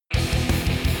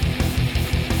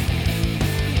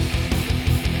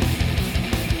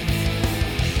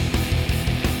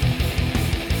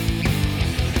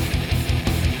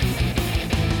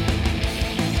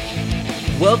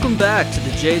Welcome back to the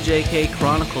JJK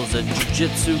Chronicles of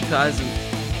Jujutsu Kaisen.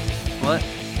 What?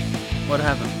 What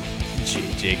happened?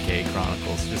 JJK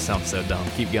Chronicles. Just sounds so dumb.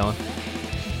 Keep going.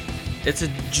 It's a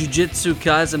Jujutsu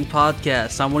Kaisen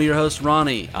podcast. I'm one of your hosts,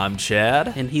 Ronnie. I'm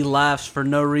Chad. And he laughs for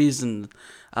no reason.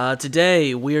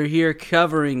 Today, we are here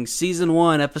covering Season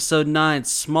 1, Episode 9,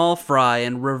 Small Fry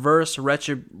and Reverse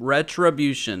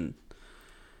Retribution.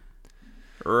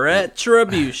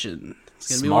 Retribution. It's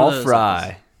gonna be one of Small those fry.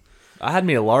 episodes. I had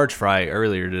me a large fry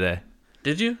earlier today.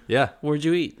 Did you? Yeah. Where'd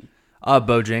you eat?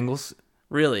 Bojangles.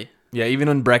 Really? Yeah, even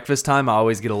on breakfast time, I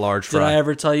always get a large fry. Did I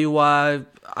ever tell you why?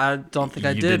 I don't think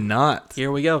I did. You did not.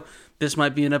 Here we go. This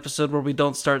might be an episode where we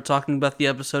don't start talking about the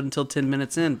episode until 10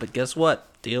 minutes in, but guess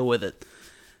what? Deal with it.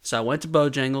 So I went to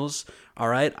Bojangles. All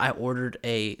right, I ordered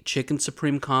a chicken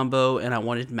supreme combo, and I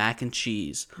wanted mac and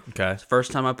cheese. Okay.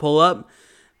 First time I pull up,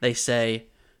 they say,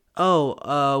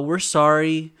 we're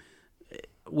sorry.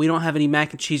 We don't have any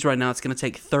mac and cheese right now. It's going to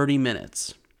take 30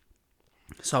 minutes.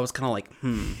 So I was kind of like,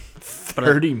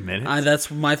 30 minutes?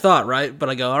 That's my thought, right? But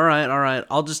I go, all right.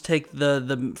 I'll just take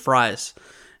the fries.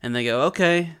 And they go,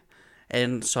 okay.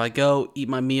 And so I go, eat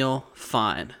my meal,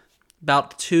 fine.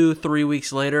 About 2-3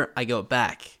 weeks later, I go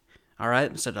back. All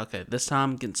right? I said, okay, this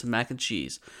time I'm getting some mac and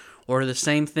cheese. Order the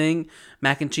same thing,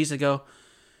 mac and cheese. I go,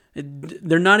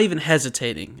 they're not even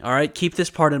hesitating. All right? Keep this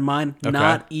part in mind. Okay.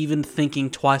 Not even thinking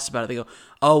twice about it. They go,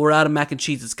 oh, we're out of mac and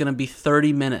cheese. It's going to be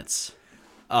 30 minutes.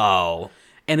 Oh.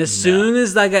 And as soon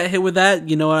as I got hit with that,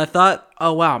 you know what I thought?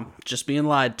 Oh, wow, I'm just being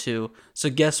lied to. So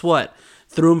guess what?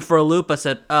 Threw them for a loop. I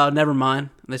said, oh, never mind.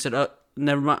 And they said, oh,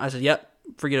 never mind. I said, yep,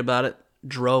 forget about it.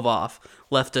 Drove off.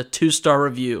 Left a 2-star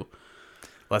review.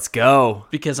 Let's go.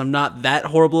 Because I'm not that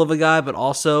horrible of a guy, but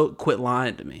also quit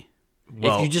lying to me.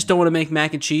 Well, if you just don't want to make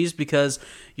mac and cheese because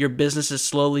your business is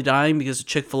slowly dying because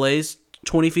Chick-fil-A's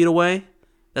 20 feet away,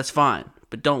 that's fine.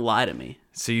 But don't lie to me.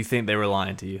 So you think they were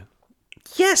lying to you?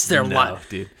 Yes, they're lying.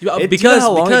 Dude. Do you know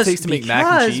how long it takes to make mac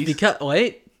and cheese?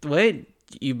 Wait.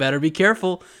 You better be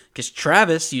careful. Because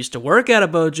Travis used to work at a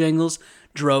Bojangles,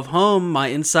 drove home, my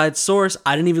inside source.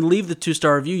 I didn't even leave the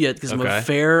 2-star review yet because I'm a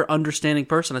fair, understanding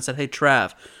person. I said, hey,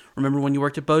 Trav, remember when you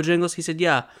worked at Bojangles? He said,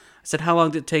 yeah. I said, how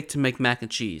long did it take to make mac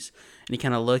and cheese? And he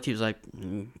kind of looked. He was like,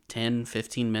 10,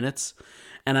 15 minutes.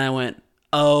 And I went,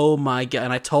 oh, my God.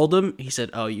 And I told him. He said,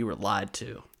 oh, you were lied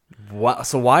to. What?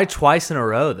 So why twice in a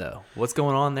row, though? What's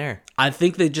going on there? I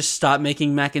think they just stopped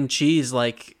making mac and cheese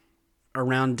like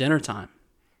around dinner time.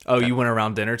 Oh, you went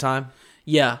around dinner time?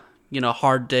 Yeah,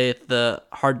 hard day at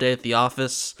the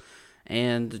office,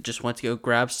 and just went to go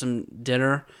grab some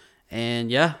dinner, and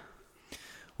yeah.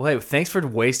 Well, hey, thanks for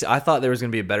wasting. I thought there was going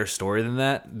to be a better story than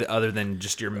that, other than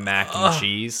just your mac and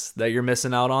cheese that you're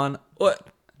missing out on. What?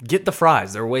 Get the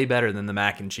fries; they're way better than the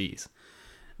mac and cheese.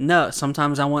 No,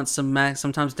 sometimes I want some mac.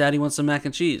 Sometimes Daddy wants some mac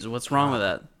and cheese. What's wrong with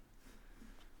that?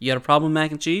 You got a problem with mac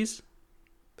and cheese?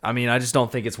 I mean, I just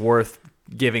don't think it's worth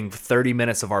giving 30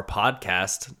 minutes of our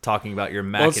podcast talking about your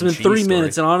mac and cheese. Well, it's been 3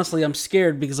 minutes, and honestly, I'm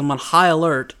scared because I'm on high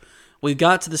alert. We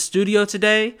got to the studio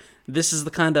today. This is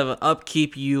the kind of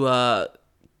upkeep you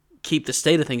keep the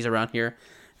state of things around here.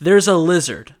 There's a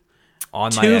lizard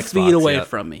on my 2 Xbox, feet away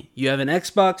from me. You have an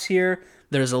Xbox here.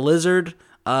 There's a lizard.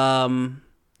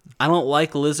 I don't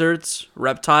like lizards.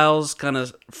 Reptiles kind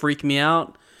of freak me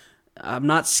out. I'm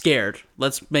not scared.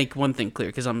 Let's make one thing clear,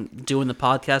 because I'm doing the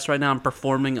podcast right now. I'm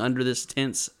performing under this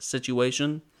tense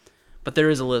situation. But there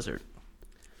is a lizard.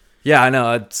 Yeah, I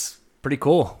know. It's pretty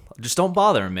cool. Just don't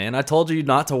bother him, man. I told you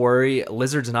not to worry.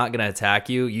 Lizard's not going to attack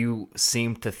you. You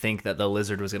seem to think that the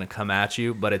lizard was going to come at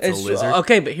you, but it's a lizard.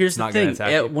 Okay, but here's the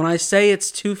thing. When I say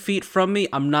it's 2 feet from me,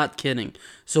 I'm not kidding.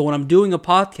 So when I'm doing a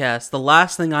podcast, the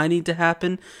last thing I need to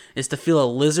happen is to feel a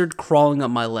lizard crawling up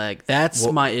my leg. That's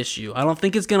my issue. I don't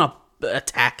think it's going to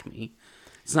attack me.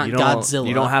 It's not Godzilla.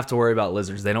 You don't have to worry about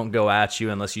lizards. They don't go at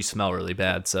you unless you smell really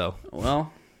bad. So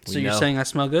you're saying I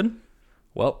smell good?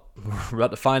 Well, we're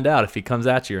about to find out if he comes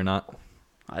at you or not.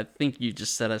 I think you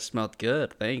just said I smelled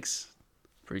good. Thanks.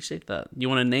 Appreciate that. You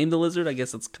want to name the lizard? I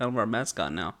guess that's kind of our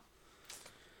mascot now.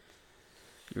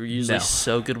 You're usually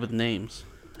so good with names.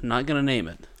 I'm not going to name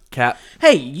it. Cap.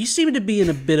 Hey, you seem to be in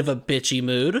a bit of a bitchy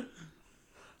mood.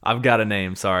 I've got a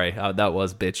name. Sorry. That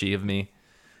was bitchy of me.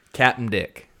 Captain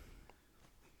Dick.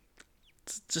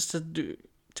 It's just a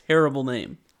terrible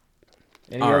name.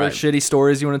 Any other shitty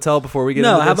stories you want to tell before we get into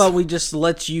this? No, how about we just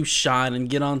let you shine and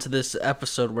get on to this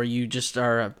episode where you just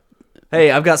are...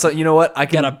 Hey, I've got something. You know what?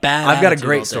 I've got a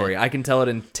great all story. I can tell it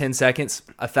in 10 seconds,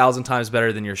 1,000 times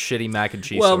better than your shitty mac and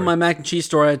cheese well, story. my mac and cheese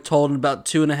story I told in about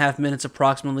 2.5 minutes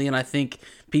approximately, and I think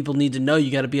People need to know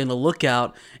you got to be on the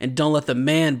lookout, and don't let the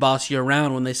man boss you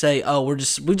around when they say, "Oh, we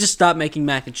just stopped making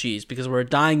mac and cheese because we're a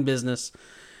dying business,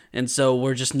 and so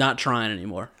we're just not trying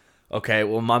anymore." Okay,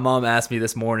 well, my mom asked me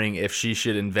this morning if she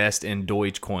should invest in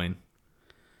Dogecoin.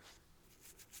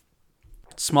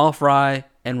 Small fry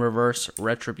and reverse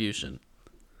retribution.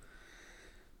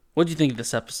 What do you think of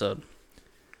this episode?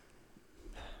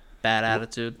 Bad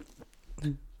attitude.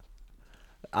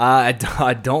 I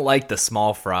don't like the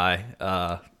small fry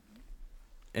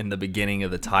in the beginning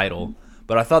of the title,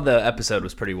 but I thought the episode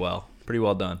was pretty well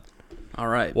done. All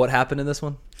right. What happened in this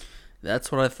one?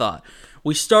 That's what I thought.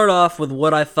 We start off with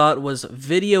what I thought was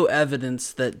video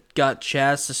evidence that got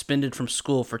Chaz suspended from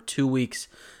school for 2 weeks,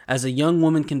 as a young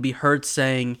woman can be heard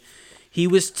saying, "He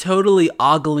was totally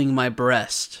ogling my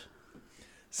breast."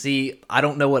 See, I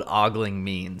don't know what ogling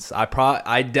means.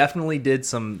 I definitely did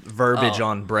some verbiage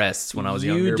on breasts when I was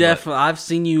younger. I've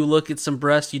seen you look at some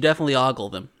breasts. You definitely ogle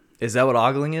them. Is that what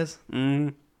ogling is? Mm-hmm.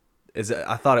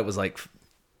 I thought it was like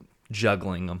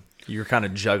juggling them. You're kind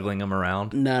of juggling them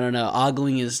around. No.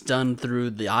 Ogling is done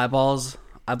through the eyeballs,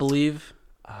 I believe.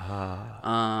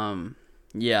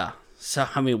 Yeah. So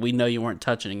I mean, we know you weren't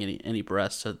touching any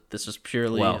breasts, so this was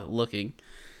purely looking.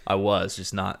 I was,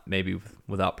 just not maybe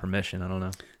without permission. I don't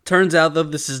know. Turns out, though,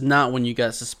 this is not when you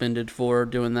got suspended for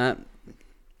doing that.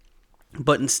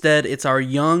 But instead, it's our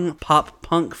young pop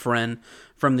punk friend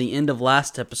from the end of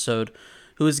last episode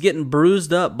who is getting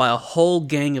bruised up by a whole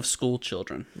gang of school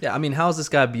children. Yeah, I mean, how is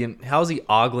he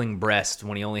ogling breast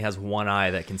when he only has one eye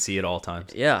that can see at all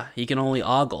times? Yeah, he can only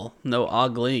ogle. No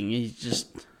ogling. He's just...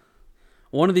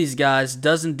 One of these guys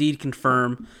does indeed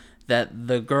confirm that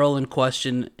the girl in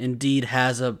question indeed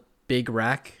has a big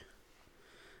rack.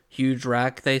 Huge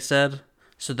rack, they said.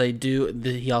 So they do,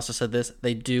 he also said this,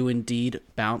 they do indeed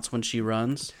bounce when she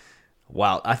runs.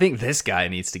 Wow, I think this guy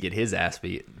needs to get his ass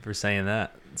beat for saying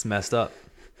that. It's messed up.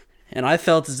 And I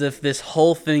felt as if this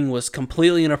whole thing was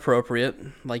completely inappropriate,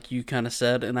 like you kind of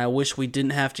said, and I wish we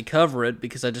didn't have to cover it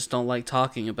because I just don't like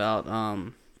talking about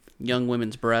young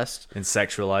women's breasts. And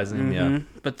sexualizing them, yeah.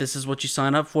 But this is what you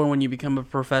sign up for when you become a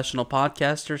professional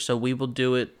podcaster, so we will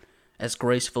do it as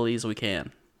gracefully as we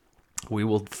can. We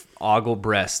will ogle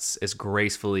breasts as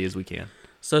gracefully as we can.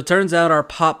 So it turns out our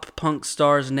pop punk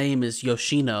star's name is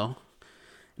Yoshino,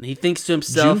 and he thinks to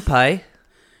himself... Junpei?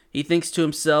 He thinks to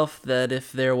himself that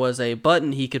if there was a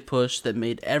button he could push that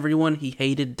made everyone he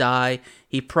hated die,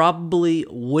 he probably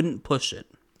wouldn't push it.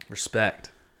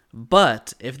 Respect.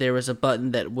 But if there was a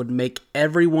button that would make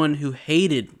everyone who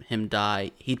hated him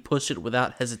die, he'd push it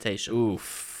without hesitation.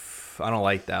 Oof. I don't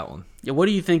like that one. Yeah, what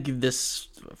do you think of this?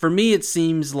 For me, it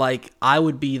seems like I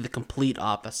would be the complete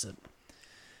opposite.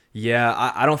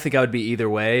 Yeah, I don't think I would be either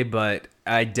way, but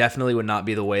I definitely would not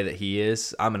be the way that he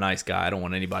is. I'm a nice guy. I don't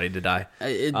want anybody to die.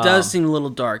 It does seem a little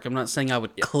dark. I'm not saying I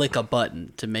would click a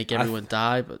button to make everyone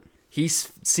die, but... He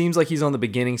seems like he's on the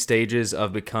beginning stages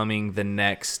of becoming the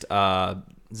next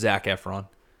Zac Efron.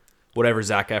 Whatever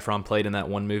Zac Efron played in that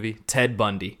one movie. Ted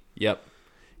Bundy. Yep.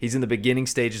 He's in the beginning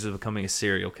stages of becoming a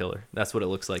serial killer. That's what it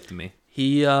looks like to me.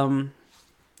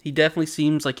 He definitely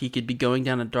seems like he could be going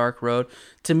down a dark road.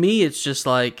 To me, it's just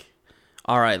like,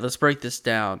 all right, let's break this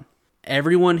down.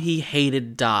 Everyone he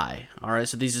hated die. All right,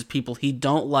 so these are people he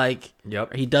don't like.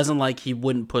 Yep. Or he doesn't like, he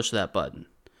wouldn't push that button.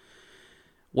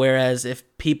 Whereas if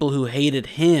people who hated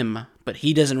him, but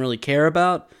he doesn't really care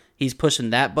about, he's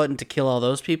pushing that button to kill all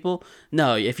those people.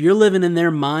 No, if you're living in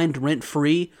their mind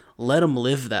rent-free, let them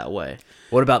live that way.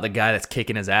 What about the guy that's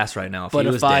kicking his ass right now? If he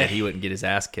was dead, he wouldn't get his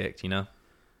ass kicked, you know?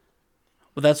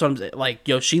 Well, that's what I'm saying. Like,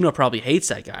 Yoshino probably hates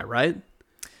that guy, right?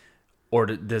 Or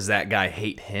does that guy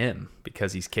hate him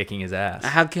because he's kicking his ass?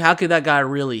 How could that guy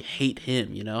really hate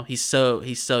him, you know? He's so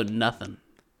nothing.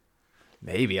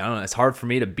 Maybe. I don't know. It's hard for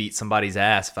me to beat somebody's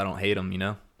ass if I don't hate them, you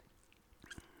know?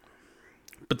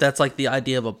 But that's like the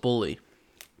idea of a bully.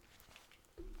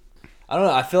 I don't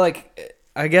know. I feel like,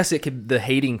 I guess the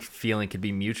hating feeling could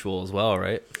be mutual as well,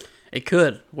 right? It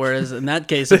could. Whereas in that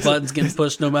case, the button's getting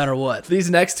pushed no matter what. These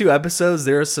next two episodes,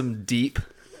 there is some deep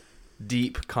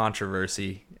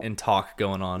controversy and talk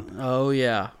going on. Oh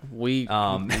yeah,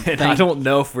 and I don't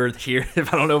know if we're here. I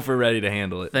don't know if we're ready to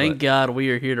handle it. Thank God we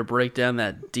are here to break down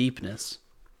that deepness.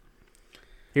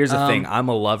 Here's the thing: I'm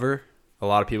a lover. A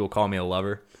lot of people call me a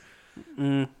lover.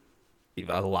 A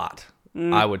lot.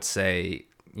 I would say,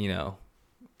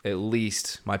 at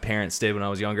least my parents did when I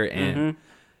was younger, and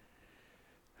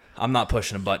I'm not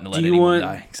pushing a button to let anyone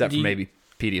die, except for maybe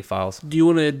pedophiles. Do you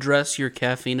want to address your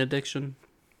caffeine addiction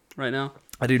right now?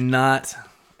 I do not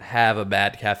have a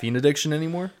bad caffeine addiction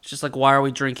anymore. It's just like, why are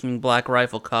we drinking Black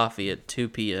Rifle coffee at 2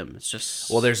 p.m.? It's just...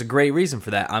 Well, there's a great reason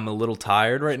for that. I'm a little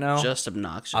tired right now. Just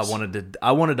obnoxious.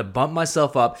 I wanted to bump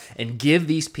myself up and give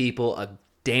these people a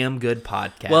damn good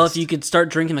podcast. Well, if you could start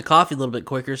drinking the coffee a little bit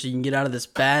quicker so you can get out of this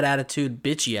bad attitude,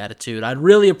 bitchy attitude, I'd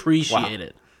really appreciate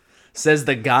it. Says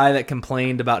the guy that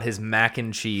complained about his mac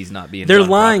and cheese not being They're done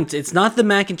lying. properly. It's not the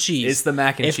mac and cheese. It's the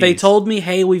mac and cheese. If they told me,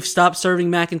 hey, we've stopped serving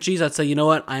mac and cheese, I'd say, you know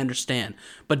what? I understand.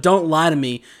 But don't lie to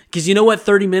me. Because you know what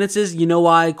 30 minutes is? You know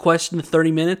why I question the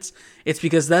 30 minutes? It's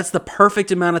because that's the perfect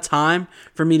amount of time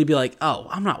for me to be like, oh,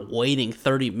 I'm not waiting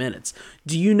 30 minutes.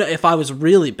 Do you know, if I was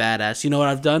really badass, you know what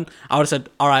I've done? I would have said,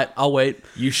 all right, I'll wait.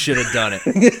 You should have done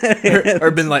it. or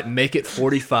been like, make it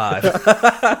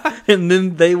 45. And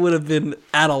then they would have been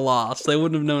at a loss. They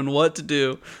wouldn't have known what to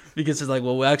do. Because it's like,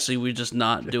 well, actually, we're just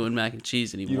not doing mac and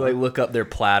cheese anymore. You like look up their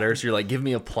platters. You're like, give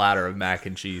me a platter of mac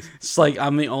and cheese. It's like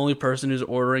I'm the only person who's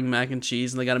ordering mac and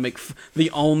cheese, and they got to make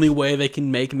the only way they can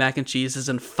make mac and cheese is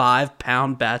in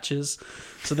 5-pound batches.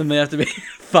 So then they have to make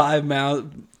 5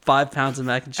 pounds of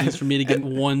mac and cheese for me to get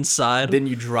one side. Then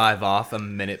you drive off a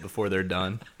minute before they're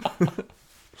done.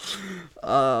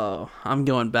 Oh, I'm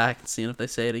going back and seeing if they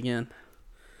say it again.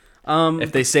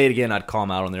 If they say it again, I'd call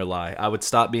them out on their lie. I would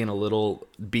stop being a little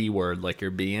B word like you're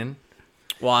being.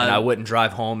 Why? And I wouldn't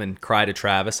drive home and cry to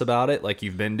Travis about it like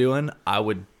you've been doing. I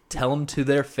would tell them to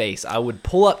their face. I would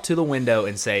pull up to the window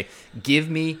and say, give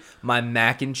me my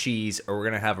mac and cheese or we're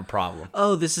going to have a problem.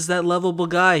 Oh, this is that lovable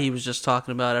guy he was just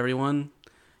talking about, everyone.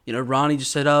 You know, Ronnie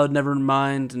just said, oh, never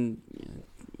mind, and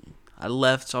I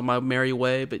left on my merry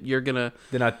way, but you're going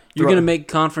to make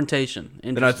confrontation.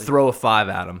 Then I'd throw a 5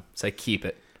 at him. Say, keep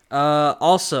it.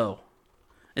 Also,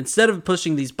 instead of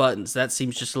pushing these buttons, that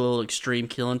seems just a little extreme,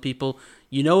 killing people.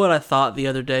 You know what I thought the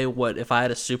other day? What if I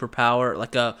had a superpower,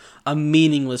 like a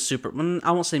meaningless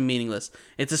I won't say meaningless.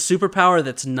 It's a superpower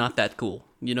that's not that cool.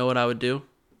 You know what I would do?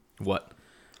 What?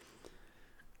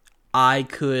 I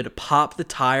could pop the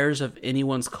tires of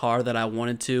anyone's car that I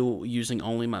wanted to using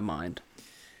only my mind.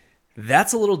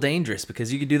 That's a little dangerous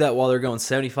because you could do that while they're going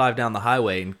 75 down the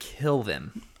highway and kill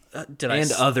them.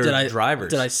 Other drivers.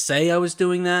 Did I say I was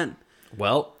doing that?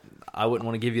 Well, I wouldn't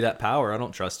want to give you that power. I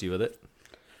don't trust you with it.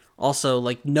 Also,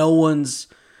 like, no one's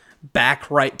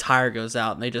back right tire goes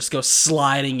out and they just go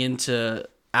sliding into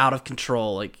out of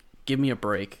control. Like, give me a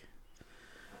break.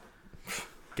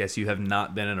 Guess you have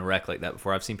not been in a wreck like that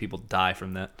before. I've seen people die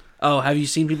from that. Oh, have you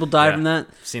seen people die from that?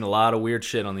 I've seen a lot of weird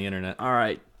shit on the internet. All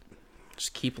right.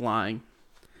 Just keep lying.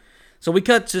 So we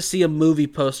cut to see a movie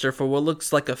poster for what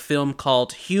looks like a film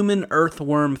called Human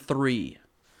Earthworm 3.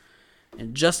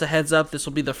 And just a heads up, this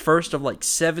will be the first of like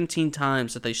 17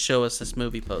 times that they show us this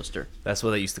movie poster. That's what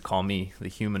they used to call me, the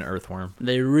human earthworm.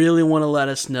 They really want to let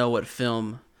us know what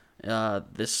film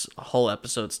this whole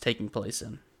episode's taking place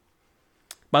in.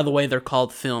 By the way, they're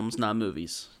called films, not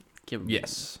movies.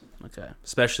 Yes. Okay.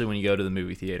 Especially when you go to the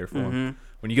movie theater for them. Mm-hmm.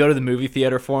 When you go to the movie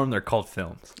theater for them, they're called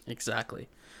films. Exactly.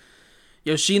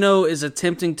 Yoshino is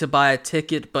attempting to buy a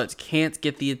ticket but can't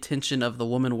get the attention of the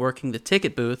woman working the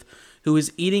ticket booth, who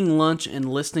is eating lunch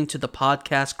and listening to the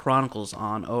podcast Chronicles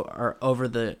over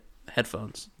the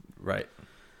headphones. Right.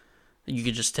 You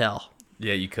could just tell.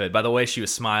 Yeah, you could. By the way, she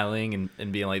was smiling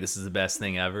and being like, this is the best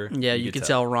thing ever. Yeah, you could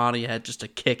tell Ronnie had just a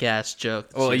kick-ass joke.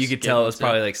 Well, you could tell it was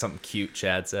probably like something cute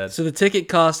Chad said. So the ticket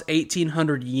cost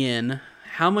 1,800 yen.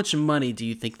 How much money do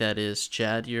you think that is,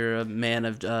 Chad? You're a man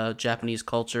of Japanese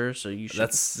culture, so you should...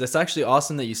 That's actually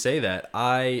awesome that you say that.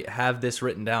 I have this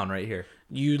written down right here.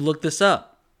 You looked this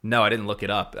up? No, I didn't look it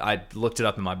up. I looked it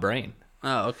up in my brain.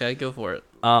 Oh, okay. Go for it.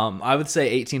 I would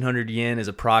say 1,800 yen is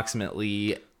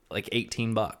approximately like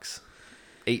 $18.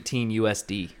 18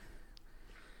 USD.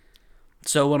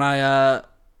 So when I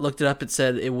looked it up, it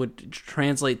said it would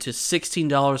translate to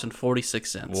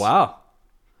 $16.46. Wow.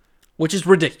 Which is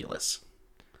ridiculous.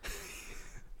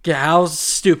 How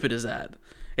stupid is that?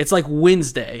 It's like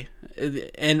Wednesday.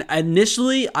 And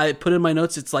initially, I put in my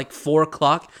notes, it's like 4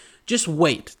 o'clock. Just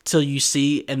wait till you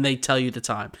see and they tell you the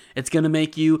time. It's going to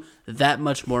make you that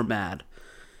much more mad.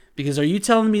 Because are you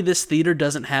telling me this theater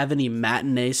doesn't have any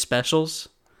matinee specials?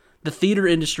 The theater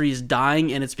industry is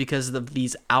dying, and it's because of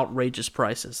these outrageous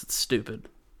prices. It's stupid.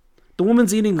 The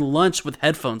woman's eating lunch with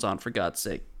headphones on, for God's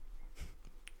sake.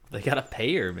 They gotta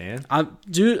pay her, man.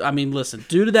 Listen,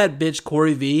 due to that bitch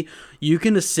Corey V, you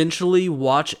can essentially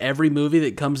watch every movie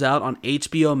that comes out on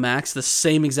HBO Max the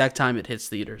same exact time it hits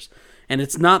theaters. And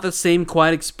it's not the same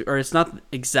it's not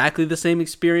exactly the same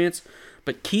experience,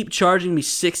 but keep charging me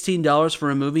 $16 for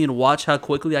a movie and watch how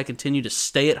quickly I continue to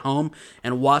stay at home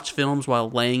and watch films while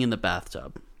laying in the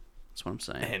bathtub. That's what I'm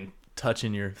saying. And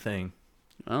touching your thing.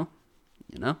 Well,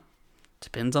 You know?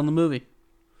 Depends on the movie.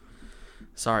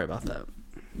 Sorry about that.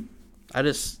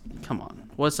 Come on.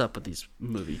 What's up with these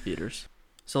movie theaters?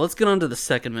 So let's get on to the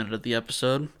second minute of the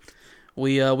episode.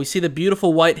 We see the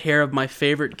beautiful white hair of my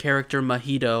favorite character,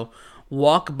 Mojito,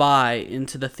 walk by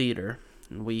into the theater.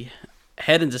 And we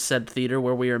head into said theater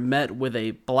where we are met with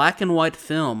a black and white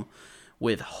film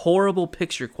with horrible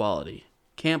picture quality.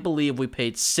 Can't believe we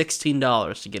paid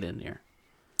 $16 to get in here.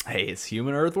 Hey, it's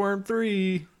Human Earthworm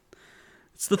 3.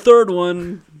 It's the third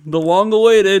one. The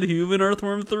long-awaited Human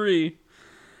Earthworm 3.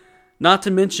 Not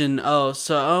to mention, how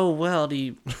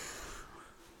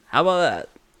about that?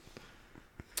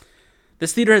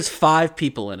 This theater has 5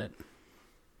 people in it.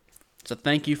 So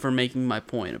thank you for making my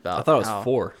point about I thought it was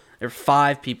 4. There are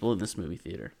 5 people in this movie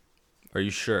theater. Are you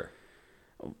sure?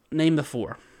 Name the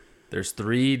 4. There's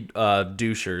 3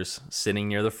 douchers sitting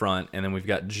near the front, and then we've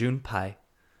got Junpei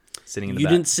sitting in the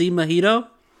back. You didn't see Mojito?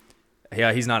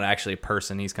 Yeah, he's not actually a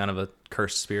person. He's kind of a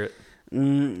cursed spirit.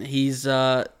 He's,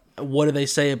 what do they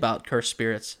say about cursed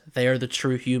spirits? They are the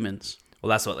true humans. Well,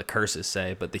 that's what the curses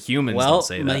say, but the humans don't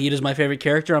say that. Mojito's my favorite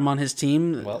character. I'm on his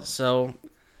team, so...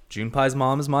 Junpei's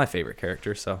mom is my favorite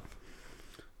character, so...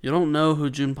 You don't know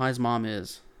who Junpei's mom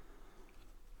is.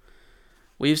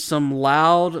 We have some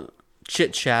loud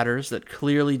chit-chatters that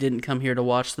clearly didn't come here to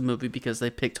watch the movie because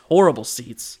they picked horrible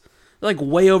seats. They're like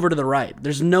way over to the right.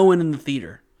 There's no one in the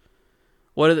theater.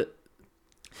 What are the...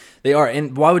 They are,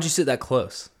 and why would you sit that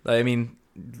close? I mean...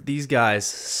 These guys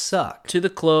suck.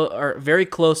 Or very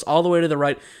close, all the way to the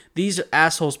right. These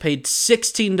assholes paid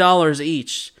 $16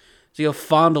 each to go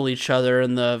fondle each other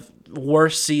in the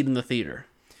worst seat in the theater.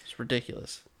 It's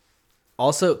ridiculous.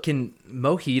 Also, can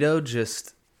Mojito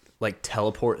just like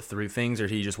teleport through things, or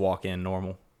did he just walk in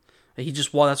normal? He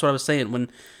just walked. That's what I was saying. When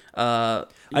I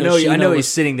know he's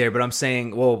sitting there, but I'm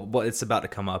saying, well, it's about to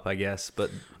come up, I guess. But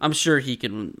I'm sure he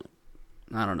can.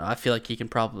 I don't know. I feel like he can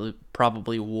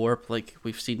probably warp like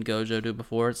we've seen Gojo do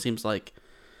before. It seems like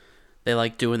they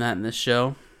like doing that in this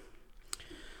show.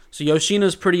 So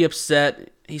Yoshino's pretty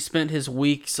upset. He spent his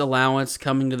week's allowance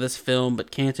coming to this film, but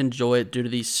can't enjoy it due to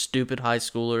these stupid high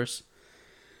schoolers.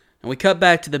 And we cut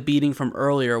back to the beating from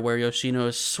earlier where Yoshino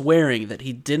is swearing that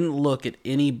he didn't look at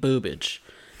any boobage.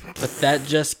 But that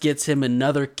just gets him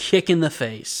another kick in the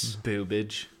face.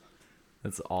 Boobage.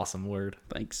 That's an awesome word.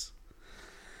 Thanks.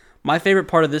 My favorite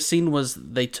part of this scene was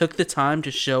they took the time to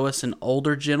show us an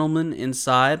older gentleman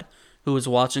inside who was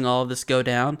watching all of this go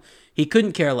down. He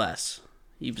couldn't care less.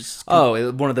 He was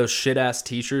one of those shit-ass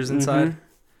teachers inside? Mm-hmm.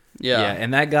 Yeah,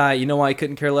 and that guy, you know why he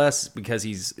couldn't care less? Because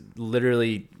he's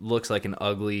literally looks like an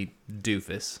ugly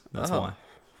doofus. That's why.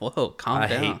 Whoa, calm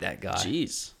down. I hate that guy.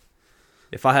 Jeez.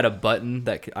 If I had a button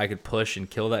that I could push and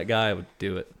kill that guy, I would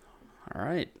do it. All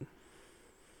right.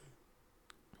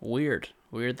 Weird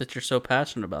that you're so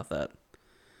passionate about that.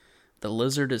 The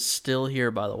lizard is still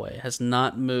here, by the way. Has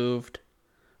not moved.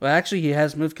 Well, actually, he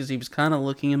has moved because he was kind of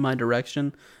looking in my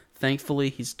direction. Thankfully,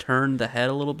 he's turned the head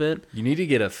a little bit. You need to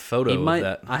get a photo of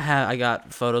that. I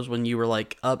got photos when you were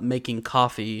like up making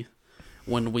coffee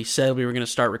when we said we were going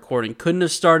to start recording. Couldn't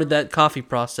have started that coffee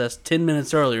process 10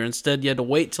 minutes earlier. Instead, you had to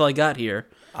wait till I got here.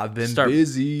 I've been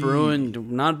busy.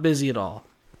 Brewing, not busy at all.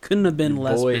 Couldn't have been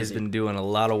less busy. Boy has been doing a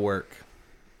lot of work.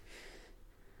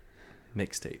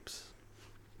 Mixtapes.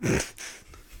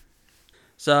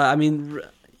 So, I mean,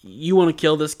 you want to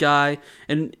kill this guy,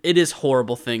 and it is a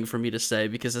horrible thing for me to say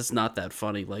because it's not that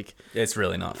funny. Like, it's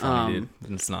really not funny, dude.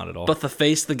 It's not at all. But the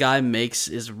face the guy makes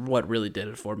is what really did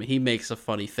it for me. He makes a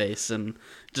funny face and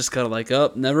just kind of like,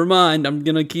 oh, never mind. I'm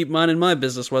going to keep minding my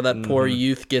business while that poor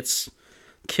youth gets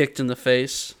kicked in the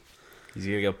face. He's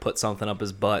going to go put something up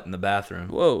his butt in the bathroom.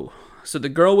 Whoa. So the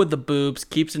girl with the boobs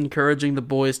keeps encouraging the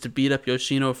boys to beat up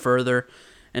Yoshino further,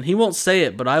 and he won't say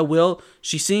it, but I will.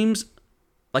 She seems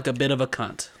like a bit of a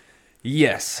cunt.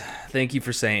 Yes. Thank you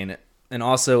for saying it. And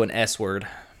also an S word.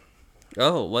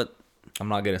 Oh, what? I'm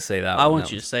not going to say that I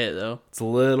want you to say it, though. It's a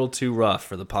little too rough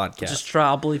for the podcast. Just try.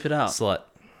 I'll bleep it out. Slut.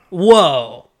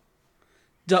 Whoa.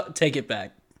 Take it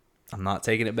back. I'm not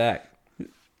taking it back.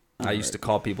 I used to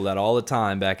call people that all the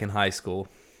time back in high school.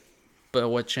 But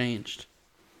what changed?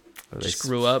 Just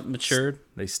grew up, matured?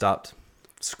 They stopped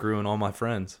screwing all my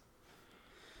friends.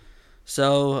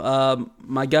 So,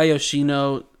 my guy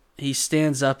Yoshino, he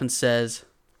stands up and says,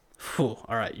 all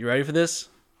right, you ready for this?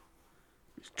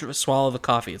 Swallow the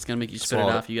coffee. It's going to make you spit it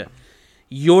off.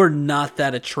 You're not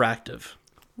that attractive.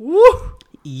 Woo!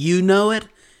 You know it,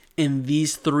 and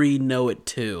these 3 know it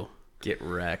too. Get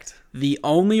wrecked. The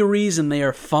only reason they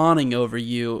are fawning over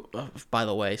you, by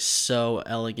the way, so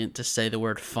elegant to say the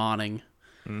word fawning.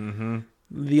 Mm-hmm.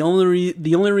 The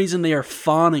only reason they are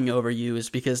fawning over you is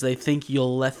because they think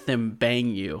you'll let them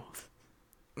bang you.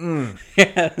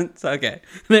 Yeah, it's okay.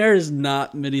 There's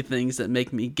not many things that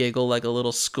make me giggle like a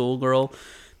little schoolgirl,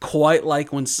 quite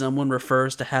like when someone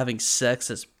refers to having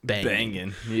sex as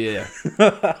banging. Yeah.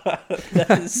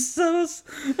 That's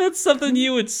something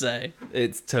you would say.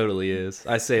 It totally is.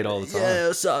 I say it all the time.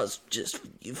 Yeah, so I was just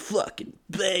fucking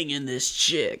banging this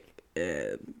chick.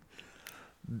 And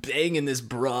banging this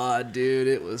broad, dude.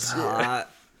 It was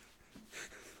hot.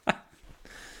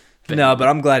 No, but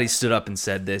I'm glad he stood up and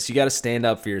said this. You got to stand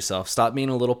up for yourself. Stop being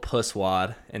a little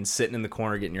pusswad and sitting in the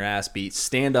corner getting your ass beat.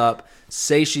 Stand up,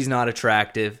 say she's not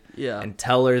attractive, and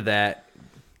tell her that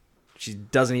she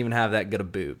doesn't even have that good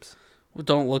of boobs. Well,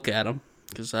 don't look at them,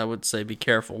 because I would say be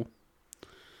careful.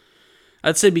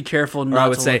 I'd say be careful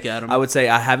not to look at them. I would say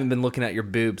I haven't been looking at your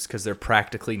boobs because they're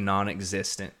practically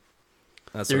non-existent.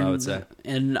 That's what I would say.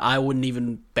 And I wouldn't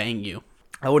even bang you.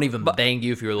 I wouldn't even bang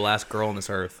you if you were the last girl on this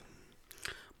earth.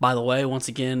 By the way, once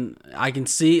again, I can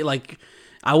see, like,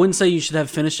 I wouldn't say you should have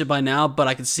finished it by now, but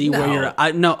I can see where you're...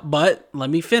 but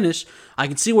let me finish. I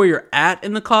can see where you're at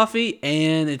in the coffee,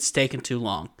 and it's taken too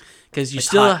long. Because you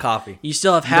still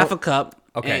have half a cup.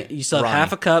 Okay. You still have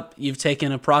half a cup. You've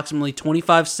taken approximately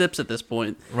 25 sips at this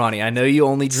point. Ronnie, I know you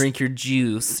only drink your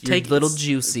juice, your little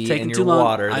juicy, and your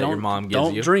water that your mom gives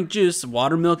you. Don't drink juice,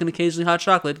 water, milk, and occasionally hot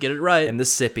chocolate. Get it right. And the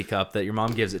sippy cup that your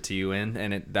mom gives it to you in.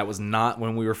 And that was not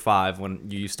when we were 5,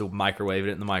 when you used to microwave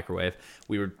it in the microwave.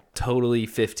 We were totally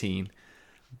 15.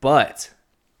 But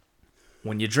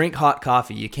when you drink hot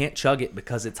coffee, you can't chug it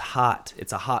because it's hot.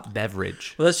 It's a hot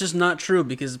beverage. Well, that's just not true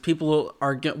because people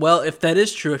are... Well, if that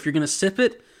is true, if you're going to sip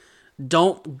it,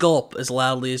 don't gulp as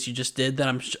loudly as you just did. That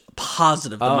I'm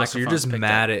positive the microphone. So you're just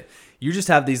mad at... You just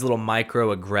have these little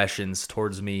microaggressions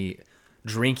towards me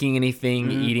drinking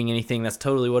anything, eating anything. That's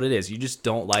totally what it is. You just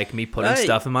don't like me putting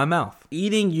stuff in my mouth.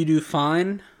 Eating, you do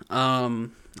fine. I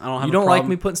don't have You don't like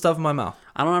me putting stuff in my mouth.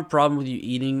 I don't have a problem with you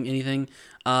eating anything.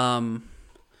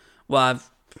 Well, I've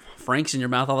Frank's in your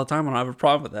mouth all the time. I don't have a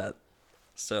problem with that.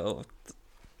 So,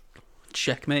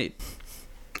 checkmate.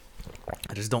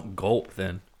 I just don't gulp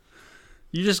then.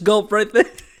 You just gulp right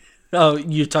there? Oh,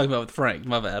 you're talking about with Frank.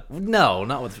 My bad. No,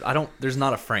 not with... I don't... There's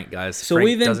not a Frank, guys. So Frank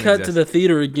we then cut to the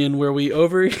theater again where we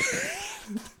overhear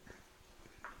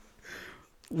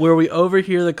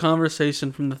the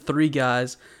conversation from the 3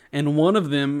 guys, and one of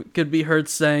them could be heard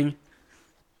saying,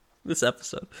 this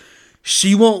episode...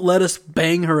 She won't let us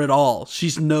bang her at all.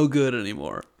 She's no good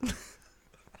anymore.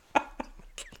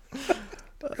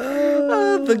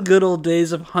 The good old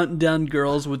days of hunting down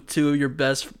girls with 2 of your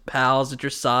best pals at your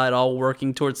side, all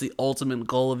working towards the ultimate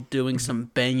goal of doing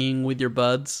some banging with your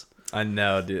buds. I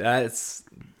know, dude.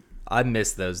 I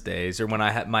miss those days. Or when I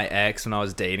had my ex, when I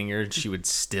was dating her, she would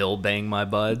still bang my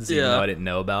buds, even though I didn't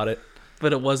know about it.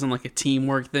 But it wasn't like a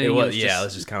teamwork thing. It was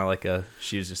just kind of like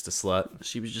she was just a slut.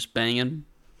 She was just banging.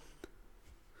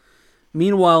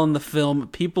 Meanwhile, in the film,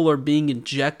 people are being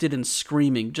injected and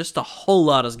screaming. Just a whole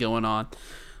lot is going on.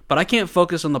 But I can't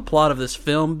focus on the plot of this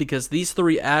film because these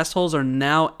 3 assholes are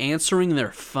now answering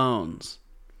their phones.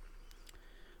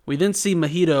 We then see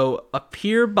Mojito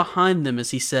appear behind them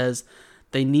as he says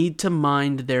they need to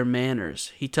mind their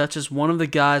manners. He touches one of the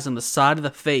guys on the side of the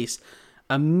face,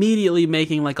 immediately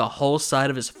making like a whole side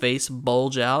of his face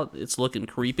bulge out. It's looking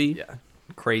creepy. Yeah,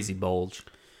 crazy bulge.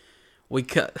 We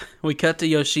cut to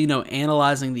Yoshino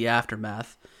analyzing the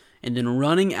aftermath and then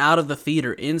running out of the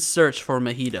theater in search for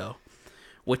Mojito,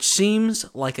 which seems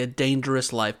like a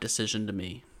dangerous life decision to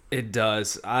me. It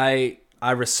does. I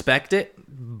respect it,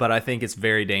 but I think it's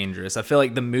very dangerous. I feel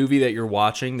like the movie that you're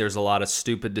watching, there's a lot of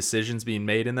stupid decisions being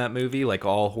made in that movie, like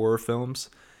all horror films,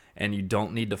 and you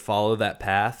don't need to follow that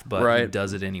path, but he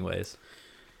does it anyways.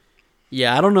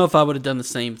 Yeah, I don't know if I would have done the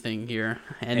same thing here.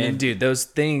 And dude, those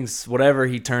things, whatever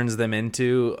he turns them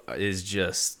into, is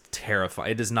just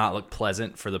terrifying. It does not look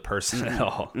pleasant for the person at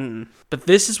all. But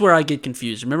this is where I get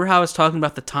confused. Remember how I was talking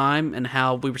about the time and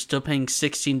how we were still paying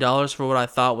 $16 for what I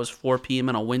thought was 4 p.m.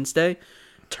 on a Wednesday?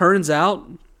 Turns out,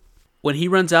 when he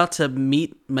runs out to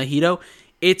meet Mojito,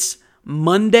 it's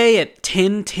Monday at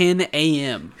 10:10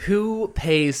 a.m. Who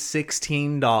pays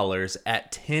 $16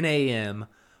 at 10 a.m.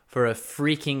 for a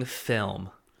freaking film?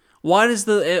 Why does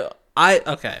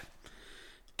okay.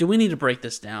 Do we need to break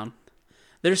this down?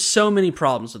 There's so many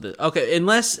problems with it. Okay,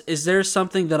 is there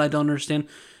something that I don't understand?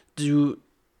 Do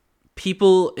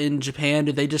people in Japan,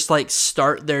 do they just like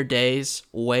start their days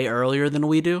way earlier than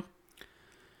we do?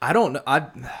 I don't know.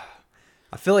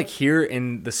 I feel like here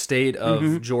in the state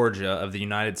of Georgia of the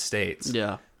United States,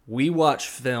 we watch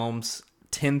films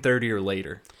 10:30 or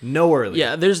later. No earlier.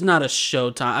 Yeah, there's not a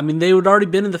show time. I mean, they had already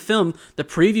been in the film. The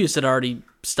previews had already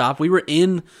stopped. We were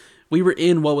in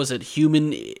what was it?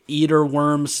 Human Eater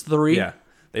Worms 3? Yeah.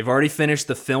 They've already finished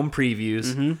the film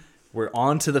previews. Mm-hmm. We're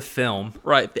on to the film.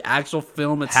 Right, the actual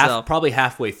film itself. Probably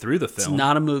halfway through the film. It's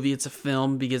not a movie, it's a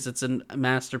film because it's a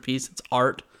masterpiece. It's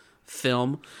art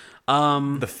film.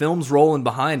 The film's rolling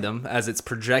behind them as it's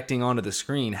projecting onto the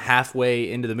screen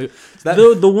halfway into the movie.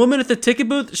 So the woman at the ticket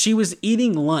booth, she was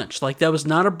eating lunch. Like, that was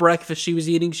not a breakfast she was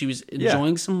eating. She was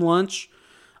enjoying some lunch.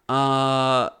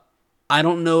 I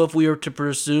don't know if we were to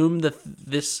presume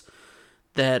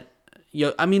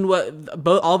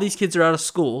all these kids are out of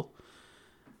school.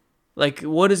 Like,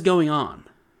 what is going on?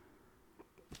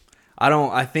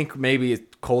 I think maybe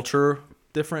it's culture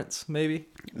difference, maybe.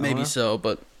 Maybe so,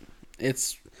 but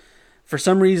it's... For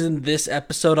some reason, this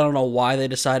episode, I don't know why they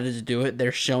decided to do it.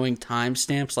 They're showing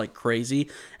timestamps like crazy,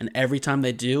 and every time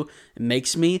they do, it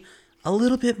makes me a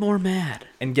little bit more mad.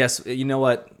 And you know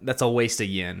what? That's a waste of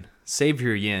yen. Save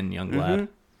your yen, young lad.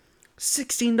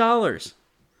 $16.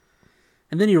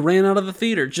 And then you ran out of the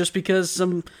theater just because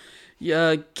some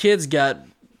kids got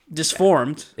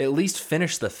disformed. At least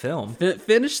finish the film.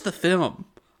 Finish the film.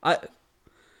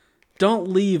 Don't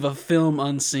leave a film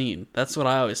unseen. That's what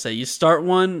I always say. You start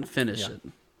one, finish it.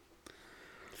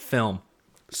 Film.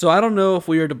 So I don't know if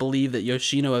we are to believe that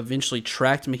Yoshino eventually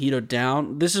tracked Mahito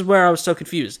down. This is where I was so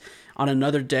confused. On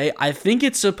another day, I think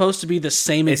it's supposed to be the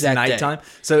same exact day. It's nighttime.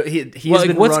 So he's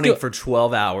been running for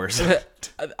 12 hours.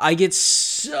 I get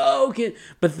so...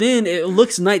 But then it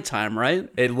looks nighttime, right?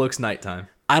 It looks nighttime.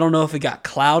 I don't know if it got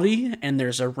cloudy and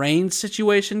there's a rain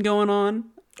situation going on.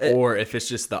 Or if it's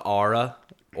just the aura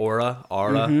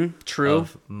true.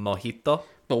 Of Mojito.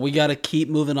 But we got to keep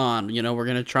moving on. You know, we're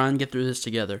going to try and get through this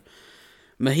together.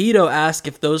 Mahito asked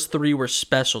if those three were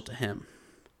special to him.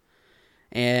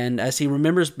 And as he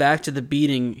remembers back to the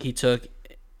beating he took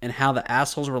and how the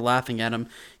assholes were laughing at him,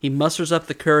 he musters up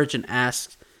the courage and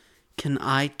asks, "Can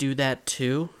I do that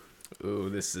too?" Ooh,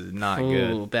 this is not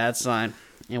good. Ooh, bad sign.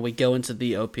 And we go into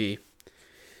the OP.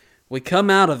 We come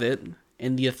out of it,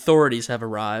 and the authorities have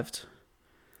arrived.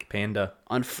 Panda.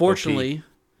 Unfortunately,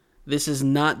 this is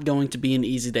not going to be an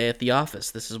easy day at the office.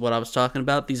 This is what I was talking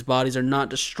about. These bodies are not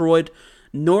destroyed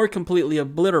nor completely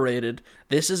obliterated.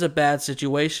 This is a bad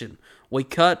situation. We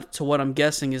cut to what I'm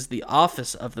guessing is the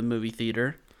office of the movie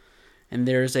theater, and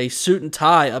there's a suit and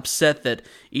tie upset that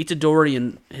Itadori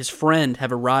and his friend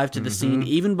have arrived to the scene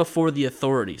even before the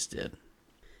authorities did.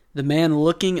 The man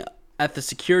looking at the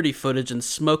security footage and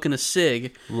smoking a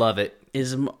cig. Love it.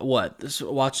 Is what?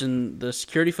 Watching the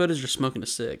security footage or smoking a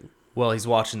cig? Well, he's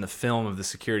watching the film of the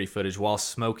security footage while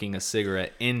smoking a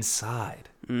cigarette inside.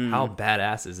 How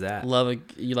badass is that?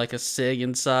 You like a cig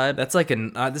inside? That's like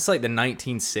this is like the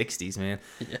 1960s, man.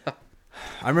 Yeah.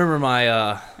 I remember my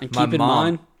and my keep in mom,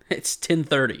 mind it's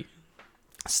 10:30.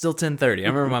 Still 10:30. I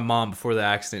remember my mom before the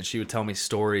accident. She would tell me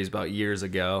stories about years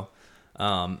ago.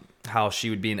 How she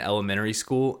would be in elementary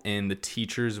school and the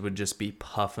teachers would just be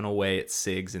puffing away at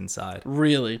cigs inside.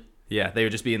 Really? Yeah, they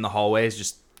would just be in the hallways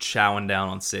just chowing down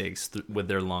on cigs with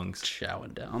their lungs.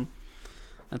 Chowing down.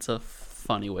 That's a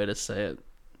funny way to say it.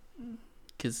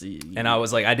 And I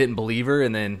was like, I didn't believe her.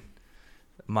 And then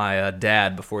my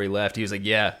dad, before he left, he was like,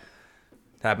 yeah,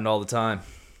 it happened all the time.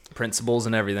 Principals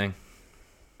and everything.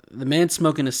 The man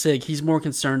smoking a cig, he's more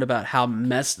concerned about how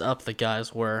messed up the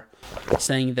guys were,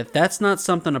 saying that that's not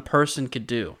something a person could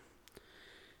do.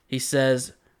 He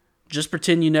says, just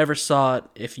pretend you never saw it.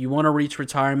 If you want to reach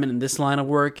retirement in this line of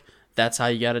work, that's how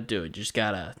you got to do it. You just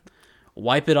got to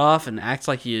wipe it off and act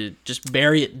like you just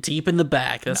bury it deep in the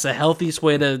back. That's the healthiest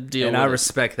way to deal with it. And I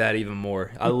respect that even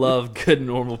more. I love good,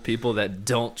 normal people that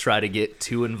don't try to get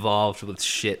too involved with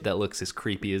shit that looks as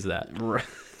creepy as that. Right.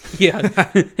 Yeah,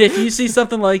 if you see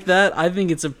something like that, I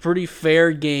think it's a pretty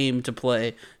fair game to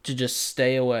play to just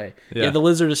stay away. Yeah, the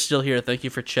lizard is still here. Thank you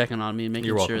for checking on me and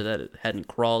making sure that it hadn't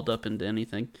crawled up into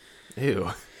anything. Ew.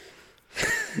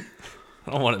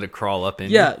 I don't want it to crawl up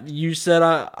in you. You said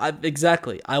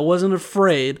exactly. I wasn't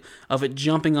afraid of it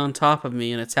jumping on top of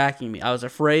me and attacking me. I was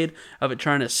afraid of it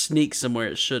trying to sneak somewhere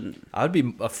it shouldn't. I would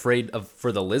be afraid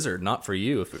for the lizard, not for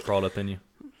you, if it crawled up in you.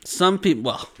 Some people,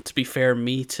 well, to be fair,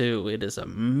 me too. It is a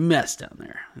mess down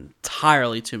there.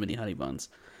 Entirely too many honey buns.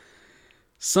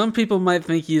 Some people might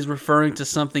think he's referring to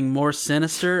something more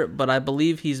sinister, but I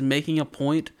believe he's making a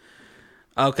point.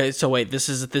 Okay, so wait, this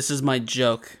is my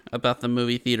joke about the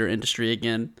movie theater industry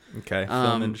again. Okay,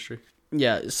 film industry.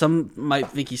 Yeah, some might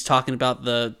think he's talking about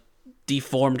the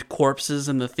deformed corpses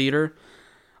in the theater.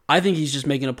 I think he's just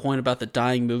making a point about the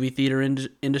dying movie theater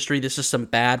industry. This is some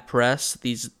bad press.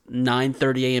 These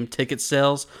 9:30 a.m. ticket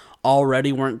sales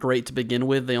already weren't great to begin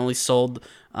with. They only sold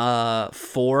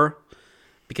 4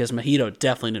 because Mojito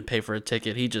definitely didn't pay for a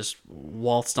ticket. He just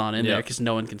waltzed on in there because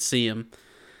no one can see him.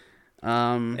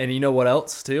 And you know what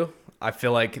else, too? I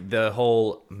feel like the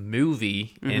whole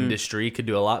movie industry could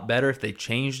do a lot better if they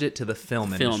changed it to the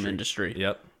film industry.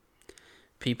 Yep.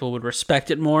 People would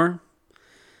respect it more.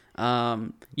 I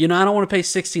don't want to pay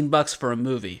 $16 for a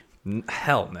movie.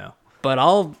 Hell no. But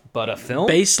a film?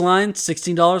 Baseline,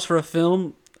 $16 for a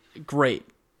film, great.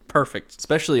 Perfect.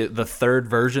 Especially the third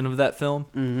version of that film.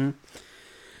 Mm-hmm.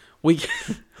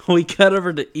 We cut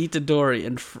over to Itadori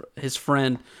and his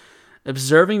friend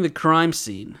observing the crime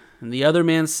scene, and the other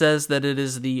man says that it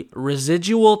is the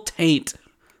residual taint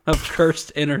of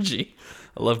cursed energy.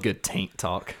 I love good taint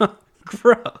talk.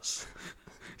 Gross.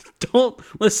 Don't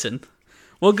listen.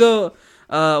 We'll go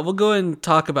and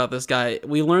talk about this guy.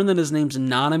 We learned that his name's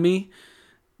Nanami.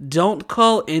 Don't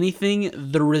call anything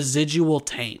the residual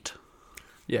taint.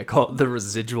 Yeah, call it the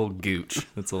residual gooch.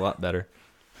 That's a lot better.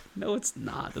 No, it's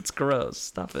not. That's gross.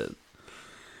 Stop it.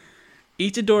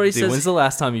 Itadori says... when's the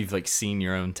last time you've seen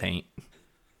your own taint?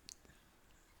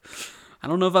 I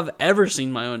don't know if I've ever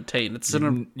seen my own taint.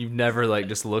 You've never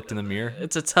just looked in the mirror?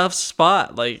 It's a tough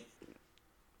spot.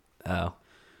 Oh.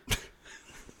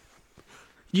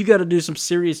 You got to do some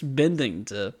serious bending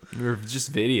to... Or just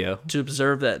video. To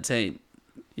observe that taint.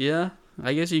 Yeah,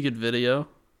 I guess you could video.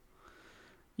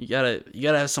 You gotta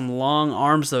have some long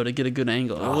arms though to get a good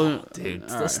angle. Oh, dude,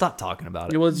 let's stop talking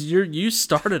about it. Well, you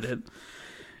started it.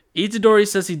 Itadori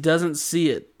says he doesn't see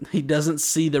it. He doesn't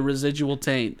see the residual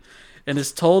taint, and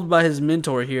is told by his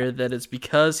mentor here that it's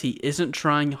because he isn't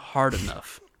trying hard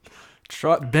enough.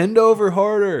 Bend over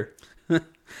harder.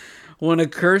 When a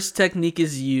curse technique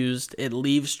is used, it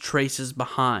leaves traces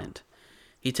behind.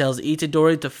 He tells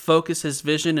Itadori to focus his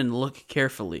vision and look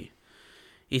carefully.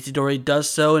 Itadori does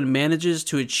so and manages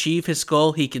to achieve his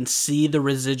goal. He can see the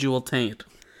residual taint.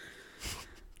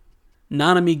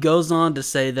 Nanami goes on to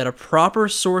say that a proper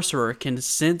sorcerer can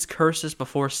sense curses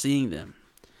before seeing them.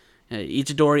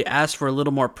 Itadori asks for a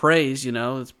little more praise,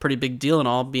 it's a pretty big deal and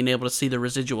all, being able to see the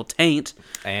residual taint.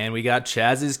 And we got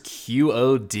Chaz's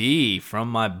QOD from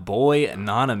my boy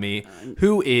Nanami,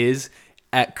 who is,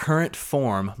 at current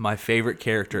form, my favorite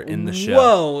character in the show.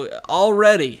 Whoa,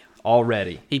 already.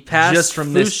 He passed just from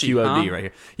Fushi, this QOD right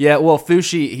here. Yeah, well,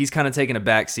 Fushi, he's kind of taking a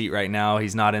back seat right now.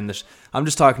 He's not in the... I'm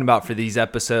just talking about for these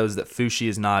episodes that Fushi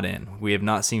is not in. We have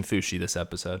not seen Fushi this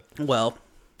episode. Well,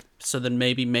 so then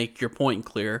maybe make your point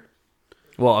clear.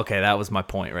 Well, okay, that was my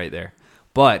point right there.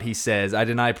 But he says, I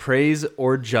deny praise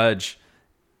or judge...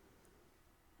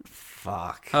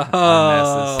 Fuck. I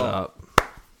messed this up.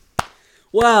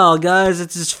 Well, guys,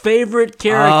 it's his favorite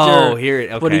character. Oh, here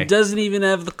it. Okay. But he doesn't even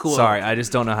have the quote. Sorry, I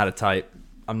just don't know how to type.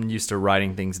 I'm used to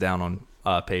writing things down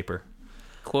on paper.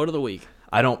 Quote of the week.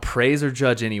 I don't praise or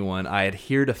judge anyone. I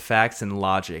adhere to facts and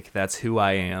logic. That's who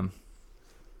I am.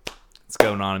 What's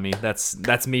going on in me?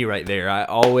 That's me right there.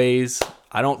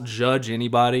 I don't judge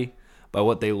anybody by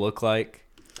what they look like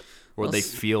or what they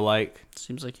feel like.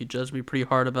 Seems like you judged me pretty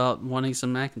hard about wanting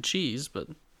some mac and cheese, but...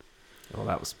 Well,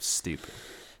 that was stupid.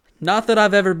 Not that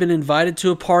I've ever been invited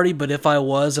to a party, but if I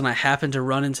was and I happened to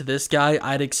run into this guy,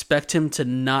 I'd expect him to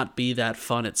not be that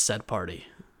fun at said party.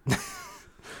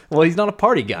 Well, he's not a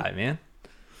party guy, man.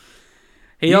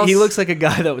 He looks like a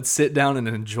guy that would sit down and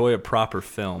enjoy a proper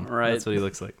film. Right. That's what he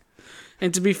looks like.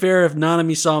 And to be fair, if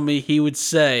Nanami saw me, he would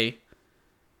say,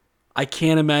 I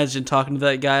can't imagine talking to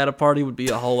that guy at a party would be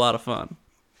a whole lot of fun.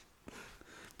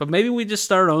 But maybe we just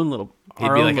start our own little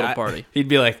party. He'd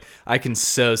be like, I can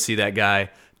so see that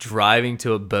guy driving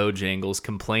to a Bojangles,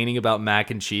 complaining about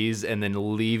mac and cheese, and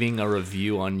then leaving a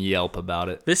review on Yelp about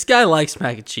it. This guy likes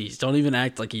mac and cheese. Don't even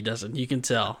act like he doesn't. You can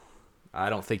tell. I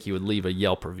don't think he would leave a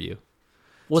Yelp review.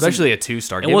 Especially a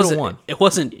 2-star. Give it a 1. It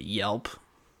wasn't Yelp.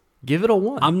 Give it a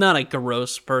 1. I'm not a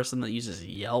gross person that uses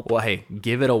Yelp. Well, hey,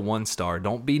 give it a 1-star.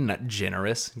 Don't be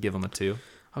generous. Give him a 2.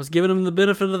 I was giving him the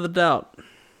benefit of the doubt.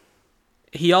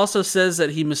 He also says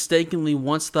that he mistakenly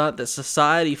once thought that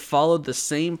society followed the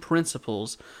same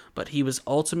principles, but he was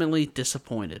ultimately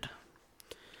disappointed.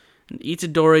 And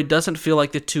Itadori doesn't feel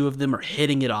like the two of them are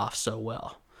hitting it off so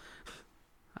well.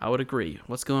 I would agree.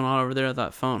 What's going on over there at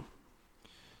that phone?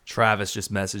 Travis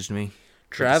just messaged me.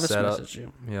 Travis messaged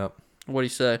you? Yep.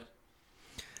 What'd he say?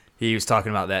 He was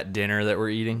talking about that dinner that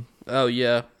we're eating. Oh,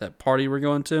 yeah. That party we're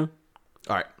going to?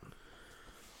 All right.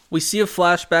 We see a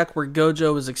flashback where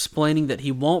Gojo is explaining that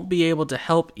he won't be able to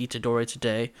help Itadori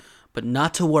today, but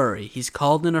not to worry. He's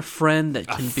called in a friend that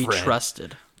can be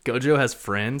trusted. Gojo has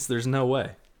friends? There's no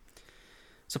way.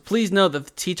 So please know that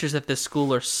the teachers at this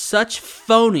school are such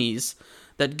phonies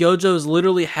that Gojo is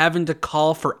literally having to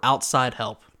call for outside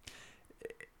help.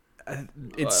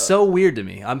 It's so weird to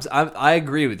me. I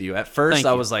agree with you. At first,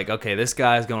 I was like, okay, this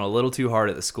guy's going a little too hard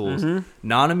at the schools.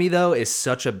 Nanami, though, is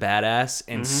such a badass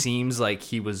and seems like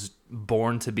he was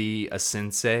born to be a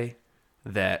sensei,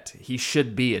 that he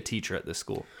should be a teacher at this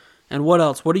school. And what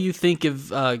else? What do you think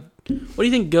of? What do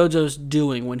you think Gojo's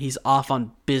doing when he's off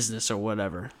on business or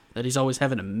whatever? That he's always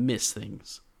having to miss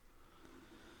things.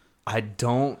 I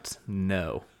don't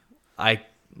know.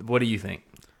 What do you think?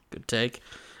 Good take.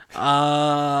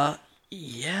 Yeah.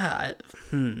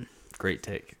 Great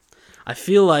take. I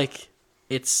feel like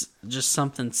it's just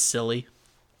something silly.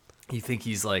 You think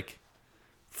he's like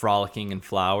frolicking in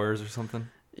flowers or something?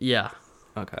 Yeah.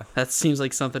 Okay. That seems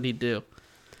like something he'd do.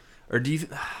 Or do you?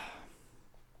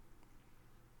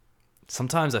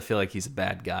 Sometimes I feel like he's a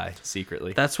bad guy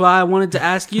secretly. That's why I wanted to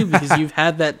ask you, because you've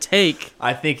had that take.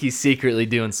 I think he's secretly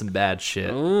doing some bad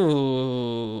shit.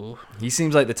 Ooh. He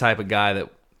seems like the type of guy that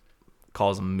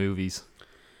calls them movies.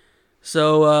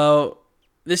 So,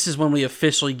 this is when we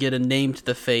officially get a name to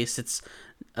the face. It's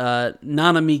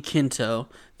Nanami Kinto,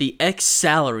 the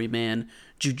ex-salaryman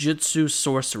jujutsu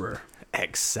sorcerer.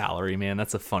 Ex-salaryman,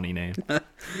 that's a funny name.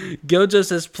 Gojo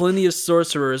says plenty of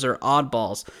sorcerers are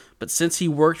oddballs, but since he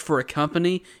worked for a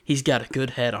company, he's got a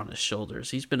good head on his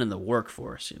shoulders. He's been in the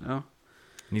workforce, you know?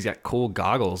 And he's got cool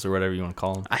goggles or whatever you want to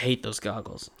call them. I hate those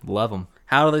goggles. Love them.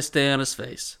 How do they stay on his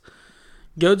face?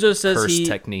 Gojo says Curse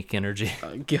technique energy.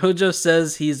 Gojo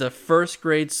says he's a first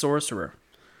grade sorcerer,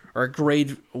 or a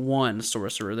grade 1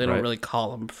 sorcerer. They don't really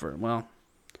call him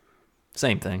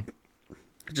same thing.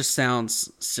 It just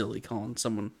sounds silly calling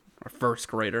someone a first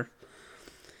grader.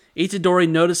 Itadori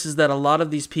notices that a lot of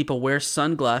these people wear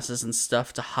sunglasses and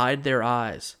stuff to hide their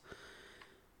eyes.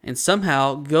 And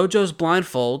somehow, Gojo's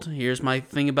blindfold, here's my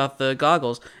thing about the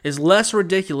goggles, is less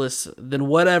ridiculous than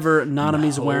whatever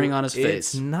Nanami's wearing on his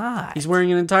face. It's not. He's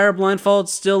wearing an entire blindfold,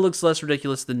 still looks less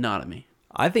ridiculous than Nanami.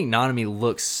 I think Nanami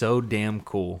looks so damn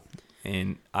cool,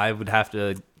 and I would have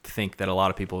to think that a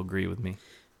lot of people agree with me.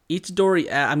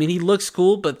 Itadori, I mean, he looks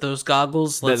cool, but those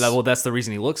goggles... Well, that's the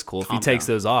reason he looks cool. If he takes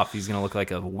those off, he's going to look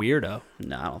like a weirdo.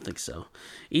 No, I don't think so.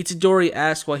 Itadori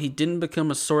asks why he didn't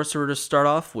become a sorcerer to start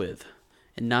off with.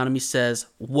 And Nanami says,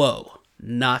 whoa,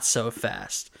 not so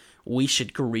fast. We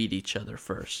should greet each other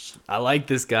first. I like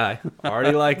this guy. I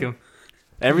already like him.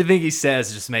 Everything he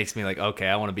says just makes me like, okay,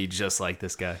 I want to be just like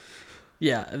this guy.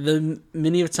 Yeah,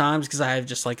 many of times, because I have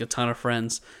just like a ton of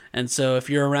friends. And so if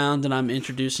you're around and I'm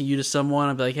introducing you to someone,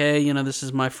 I'll be like, hey, this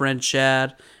is my friend Chad.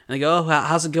 And they go, oh,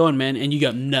 how's it going, man? And you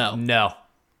go, no.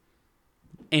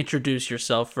 Introduce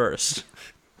yourself first.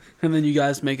 And then you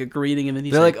guys make a greeting, and then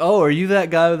they're like, oh, are you that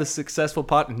guy with a successful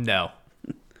pot? No.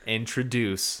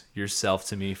 Introduce yourself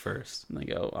to me first. And they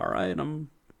go, all right, I'm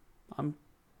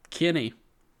Kenny.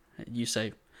 And you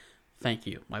say, thank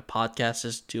you. My podcast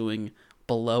is doing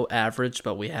below average,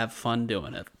 but we have fun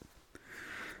doing it.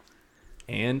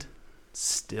 And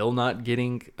still not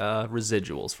getting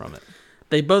residuals from it.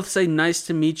 They both say, nice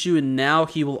to meet you, and now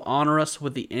he will honor us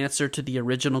with the answer to the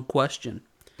original question.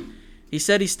 He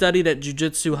said he studied at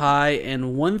Jujutsu High,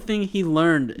 and one thing he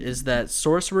learned is that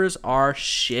sorcerers are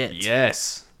shit.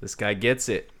 Yes, this guy gets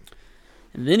it.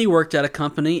 And then he worked at a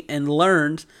company and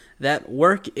learned that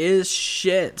work is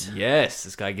shit. Yes,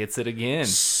 this guy gets it again.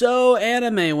 So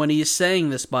anime when he's saying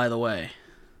this, by the way.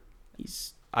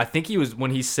 I think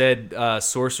when he said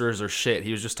sorcerers are shit,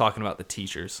 he was just talking about the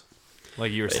teachers.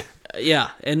 Like you were saying. Yeah,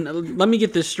 and let me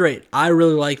get this straight. I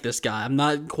really like this guy. I'm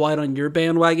not quite on your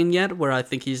bandwagon yet, where I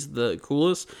think he's the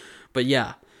coolest. But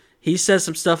yeah, he says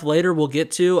some stuff later we'll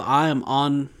get to. I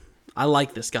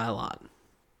like this guy a lot.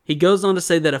 He goes on to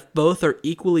say that if both are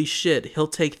equally shit, he'll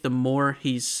take the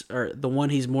one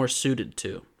he's more suited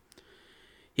to.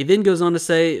 He then goes on to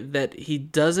say that he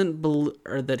does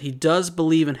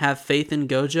believe and have faith in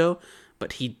Gojo,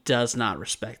 but he does not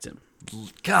respect him.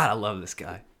 God, I love this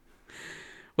guy.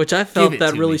 Which I felt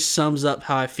that really sums up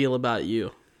how I feel about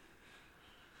you.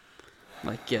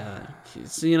 Like,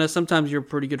 sometimes you're a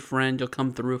pretty good friend. You'll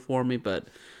come through for me, but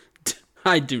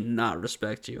I do not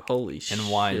respect you. Holy shit. And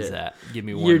why is that? Give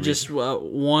me one You're reason. just,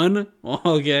 one?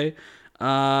 Okay.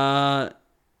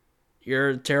 You're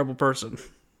a terrible person.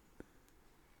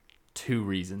 2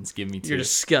 reasons. Give me 2. You're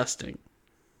disgusting.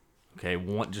 Okay,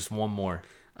 just one more.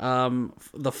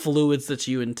 The fluids that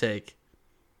you intake.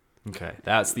 Okay,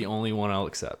 that's the only one I'll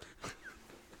accept.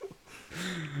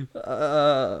 You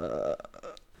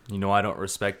know I don't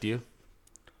respect you?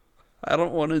 I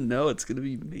don't want to know. It's going to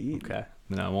be mean. Okay,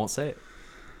 then I won't say it.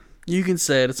 You can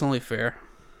say it. It's only fair.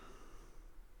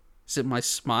 Is it my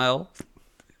smile?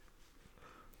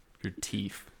 Your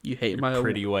teeth. You hate Your my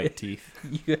pretty white teeth.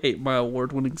 You hate my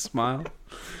award-winning smile.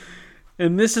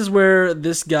 And this is where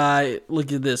this guy,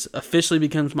 look at this, officially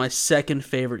becomes my second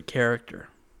favorite character.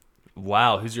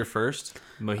 Wow, who's your first?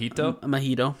 Mojito?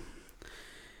 Mojito.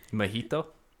 Mojito?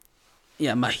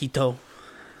 Yeah, Mojito.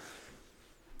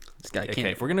 This guy can't.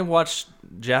 Okay, if we're going to watch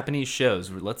Japanese shows,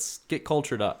 let's get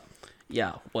cultured up.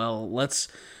 Yeah, well, let's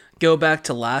go back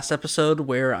to last episode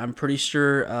where I'm pretty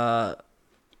sure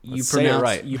you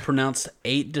pronounced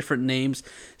 8 different names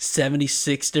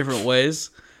 76 different ways,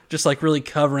 just like really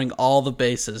covering all the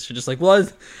bases. You're just like, well,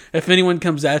 if anyone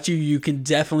comes at you, you can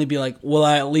definitely be like, well,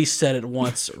 I at least said it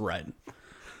once right.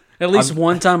 At least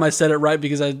one time I said it right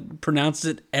because I pronounced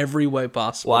it every way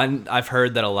possible. Well, I've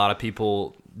heard that a lot of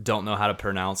people don't know how to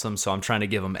pronounce them, so I'm trying to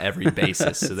give them every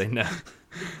basis so they know.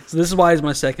 So this is why he's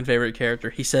my second favorite character.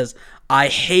 He says, I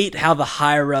hate how the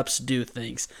higher-ups do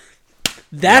things.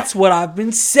 That's what I've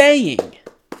been saying.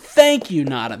 Thank you,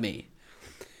 Nanami.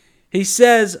 He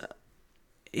says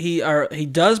he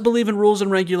does believe in rules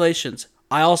and regulations.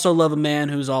 I also love a man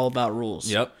who's all about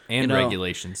rules. Yep, and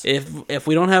regulations. If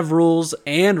we don't have rules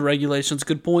and regulations,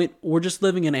 good point, we're just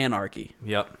living in anarchy.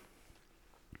 Yep.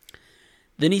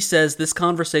 Then he says, this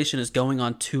conversation is going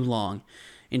on too long.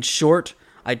 In short,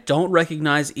 I don't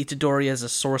recognize Itadori as a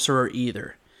sorcerer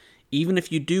either. Even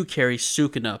if you do carry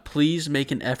Sukuna, please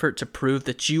make an effort to prove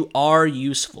that you are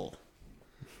useful.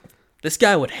 This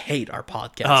guy would hate our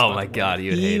podcast. Oh my God,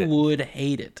 he would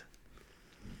hate it.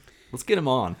 Let's get him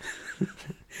on.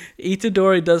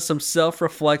 Itadori does some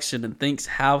self-reflection and thinks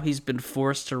how he's been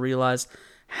forced to realize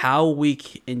how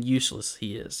weak and useless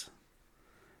he is.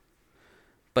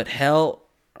 But he'll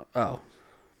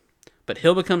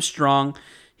become strong.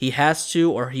 He has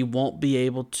to, or he won't be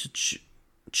able to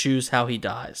choose how he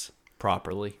dies.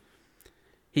 Properly.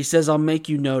 He says, I'll make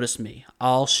you notice me.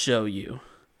 I'll show you.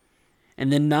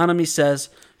 And then Nanami says,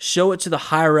 show it to the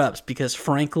higher-ups because,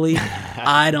 frankly,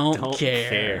 I don't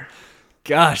care.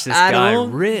 Gosh, this guy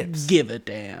rips. Give a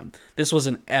damn. This was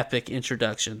an epic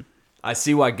introduction. I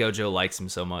see why Gojo likes him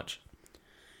so much.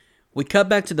 We cut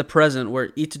back to the present where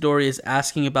Itadori is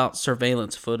asking about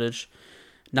surveillance footage.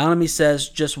 Nanami says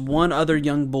just one other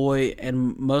young boy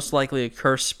and most likely a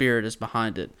cursed spirit is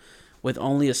behind it, with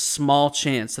only a small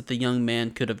chance that the young man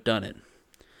could have done it.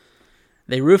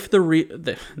 They reach the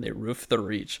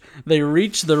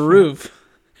roof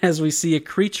as we see a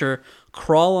creature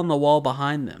crawl on the wall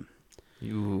behind them.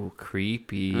 Ooh,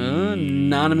 creepy.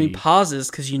 Nanami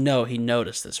pauses because he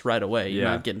noticed this right away. You're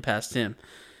not getting past him.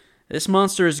 This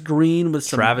monster is green with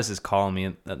some... Travis is calling me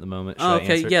at the moment. Should I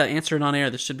answer it? Yeah, answer it on air.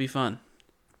 This should be fun.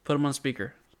 Put him on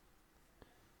speaker.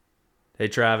 Hey,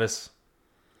 Travis.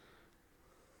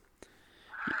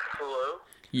 Hello?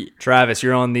 Travis,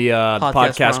 you're on the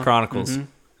Podcast Chronicles. Mm-hmm.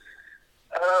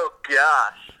 Oh,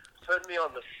 gosh. Putting me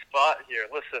on the spot here.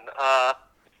 Listen,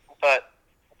 but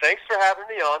thanks for having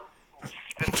me on. It's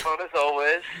been fun as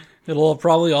always. It'll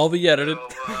probably all be edited.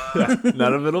 So,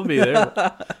 None of it'll be there.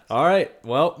 All right.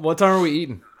 Well, what time are we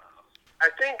eating? I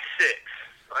think 6.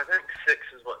 I think 6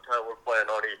 is what time we're planning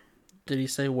on eating. Did he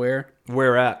say where?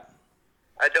 Where at?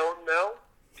 I don't know.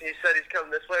 He said he's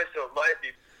coming this way, so it might be.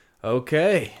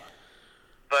 Okay.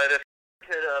 But if you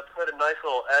could put a nice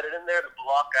little edit in there to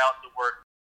block out the word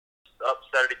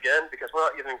upset it again, because we're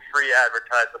not giving free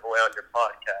advertisement away on your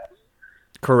podcast.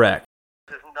 Correct.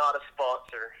 This is not a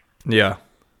sponsor. Yeah.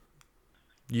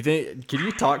 You think? Can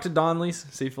you talk to Don Lease,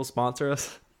 see if he'll sponsor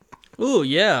us? Ooh,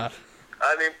 yeah.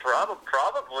 I mean,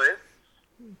 probably.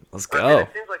 Let's go. I mean,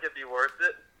 it seems like it'd be worth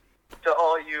it. To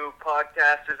all you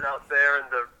podcasters out there in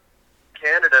the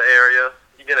Canada area,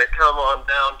 you're going to come on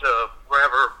down to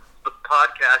wherever the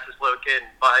podcast is located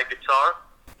and buy a guitar?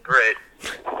 Great.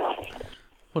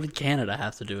 What did Canada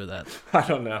have to do with that? I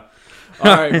don't know.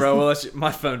 All right, bro. Well,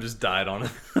 my phone just died on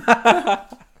it.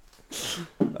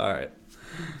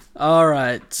 All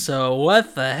right. So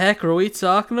what the heck are we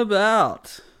talking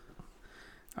about?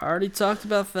 I already talked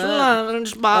about that.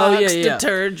 Lunchbox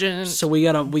detergent. So we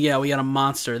got a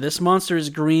monster. This monster is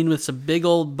green with some big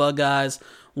old bug eyes.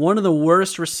 One of the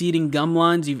worst receding gum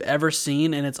lines you've ever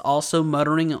seen, and it's also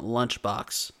muttering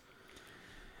lunchbox.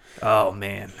 Oh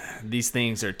man, these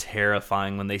things are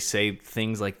terrifying. When they say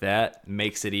things like that,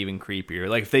 makes it even creepier.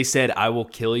 Like if they said "I will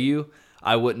kill you,"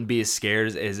 I wouldn't be as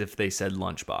scared as if they said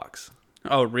lunchbox.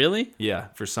 Oh really? Yeah.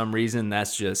 For some reason,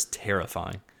 that's just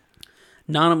terrifying.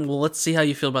 Well, let's see how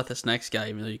you feel about this next guy,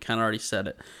 even though you kind of already said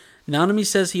it. Nanami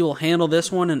says he will handle this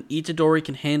one, and Itadori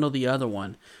can handle the other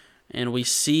one. And we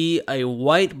see a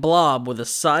white blob with a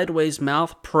sideways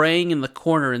mouth praying in the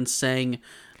corner and saying,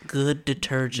 "Good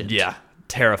detergent." Yeah,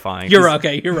 terrifying. You're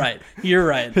okay. You're right. You're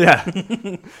right. Yeah.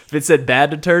 If it said bad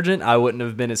detergent, I wouldn't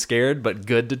have been as scared, but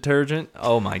good detergent,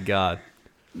 oh my God.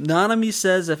 Nanami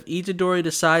says if Itadori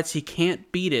decides he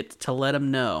can't beat it, to let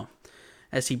him know.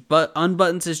 As he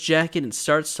unbuttons his jacket and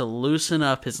starts to loosen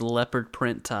up his leopard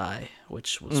print tie,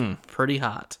 which was pretty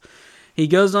hot. He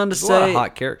goes on to say, a lot of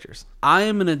hot characters. I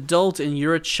am an adult and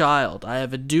you're a child. I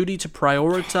have a duty to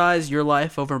prioritize your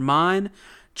life over mine.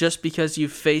 Just because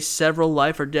you've faced several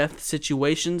life or death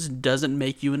situations doesn't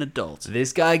make you an adult.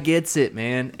 This guy gets it,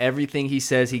 man. Everything he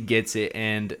says, he gets it,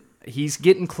 and he's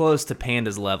getting close to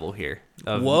Panda's level here.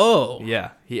 Whoa.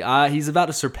 Yeah. He's about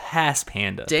to surpass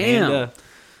Panda. Damn. Panda,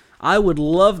 I would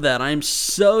love that. I'm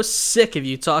so sick of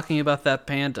you talking about that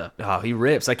Panda. oh, he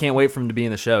rips. I can't wait for him to be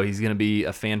in the show. He's going to be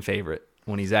a fan favorite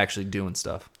when he's actually doing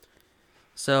stuff.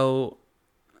 So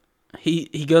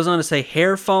he goes on to say,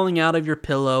 hair falling out of your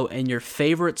pillow and your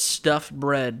favorite stuffed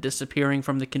bread disappearing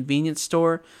from the convenience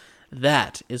store,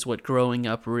 that is what growing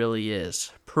up really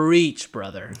is. Preach,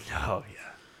 brother. Oh,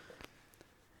 yeah.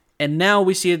 And now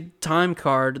we see a time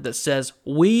card that says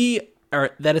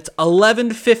that it's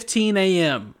 11:15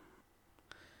 a.m.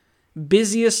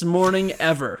 Busiest morning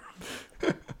ever.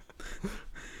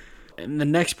 And the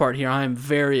next part here, I am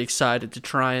very excited to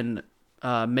try and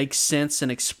make sense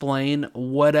and explain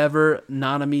whatever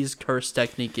Nanami's curse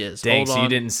technique is. Dang, so you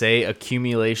didn't say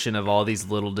accumulation of all these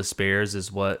little despairs is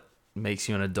what makes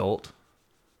you an adult?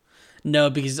 No,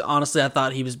 because honestly, I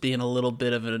thought he was being a little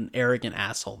bit of an arrogant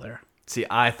asshole there. See,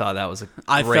 I thought that was a great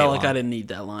I felt like line. I didn't need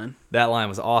that line. That line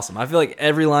was awesome. I feel like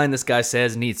every line this guy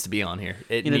says needs to be on here.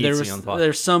 It needs to be on the podcast.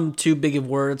 There's some too big of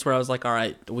words where I was like, all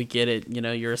right, we get it. You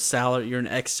know, you're an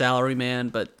ex-salary man,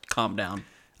 but calm down.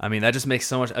 I mean, that just makes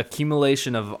so much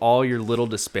accumulation of all your little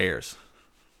despairs.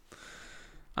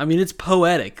 I mean, it's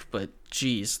poetic, but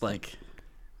geez, like...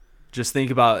 Just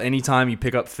think about any time you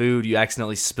pick up food, you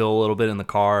accidentally spill a little bit in the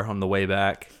car on the way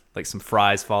back. Like some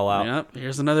fries fall out. Yep,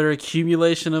 here's another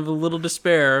accumulation of a little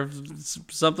despair.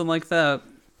 Something like that.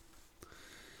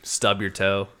 Stub your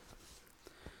toe.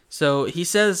 So he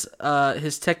says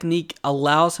his technique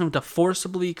allows him to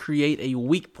forcibly create a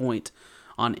weak point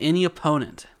on any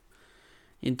opponent.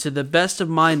 And to the best of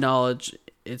my knowledge,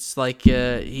 it's like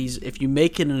if you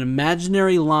make it an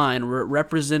imaginary line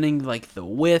representing like the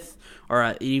width, or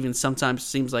it even sometimes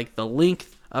seems like the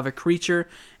length of a creature,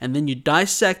 and then you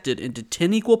dissect it into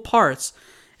 10 equal parts,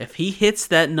 if he hits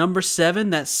that number 7,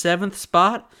 that 7th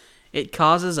spot, it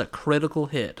causes a critical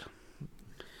hit.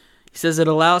 He says it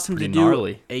allows him to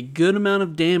do a good amount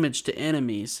of damage to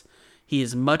enemies he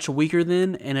is much weaker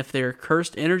than, and if their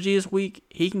cursed energy is weak,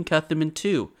 he can cut them in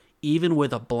two, even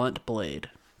with a blunt blade.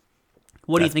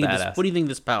 What do you think of this? What do you think of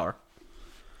this power?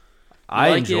 I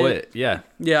enjoy it. Yeah.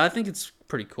 Yeah, I think it's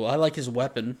pretty cool. I like his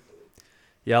weapon.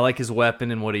 Yeah, I like his weapon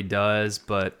and what he does,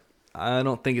 but I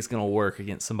don't think it's going to work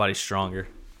against somebody stronger.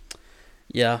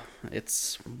 Yeah,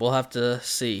 we'll have to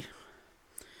see.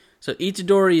 So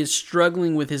Itadori is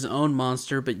struggling with his own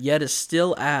monster, but yet is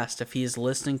still asked if he is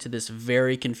listening to this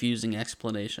very confusing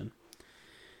explanation.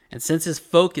 And since his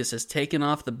focus is taken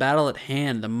off the battle at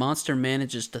hand, the monster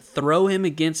manages to throw him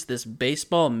against this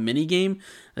baseball minigame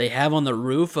they have on the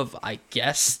roof of, I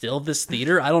guess, still this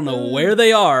theater. I don't know where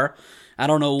they are. I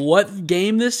don't know what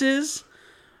game this is,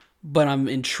 but I'm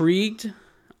intrigued.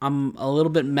 I'm a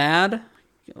little bit mad.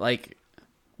 Like,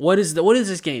 what is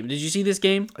this game? Did you see this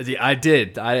game? I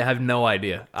did. I have no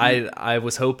idea. I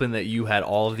was hoping that you had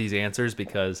all of these answers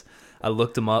because I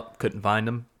looked them up, couldn't find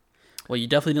them. Well, you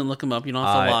definitely didn't look them up. You don't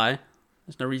have to lie.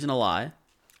 There's no reason to lie.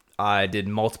 I did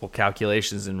multiple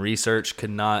calculations and research,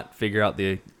 could not figure out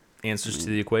the answers to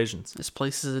the equations. This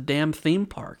place is a damn theme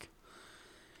park.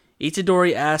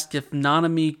 Itadori asked if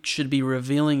Nanami should be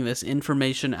revealing this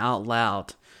information out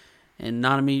loud. And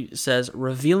Nanami says,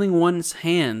 revealing one's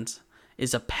hands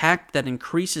is a pact that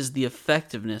increases the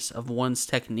effectiveness of one's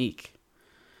technique.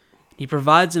 He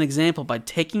provides an example by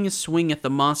taking a swing at the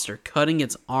monster, cutting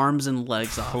its arms and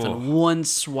legs off in one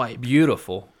swipe.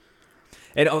 Beautiful.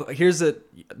 And here's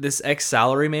this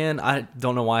ex-salary man. I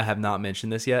don't know why I have not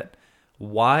mentioned this yet.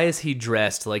 Why is he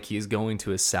dressed like he's going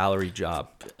to his salary job?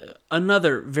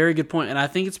 Another very good point, and I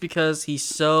think it's because he's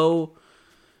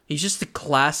just a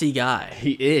classy guy.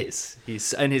 He is.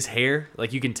 And his hair,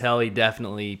 like you can tell, he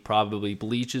definitely probably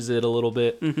bleaches it a little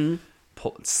bit,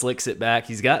 slicks it back.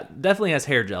 Definitely has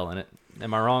hair gel in it.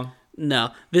 Am I wrong?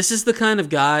 No, this is the kind of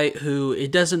guy who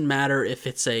it doesn't matter if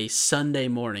it's a Sunday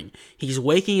morning. He's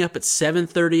waking up at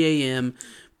 7:30 a.m.,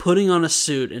 putting on a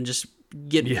suit, and just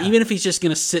even if he's just going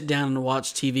to sit down and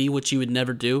watch TV, which he would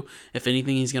never do. If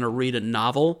anything, he's going to read a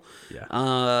novel.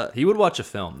 Yeah. He would watch a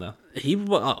film, though. He'd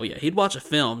watch a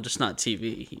film, just not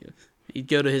TV. He'd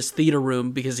go to his theater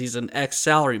room because he's an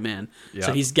ex-salaryman. Yeah.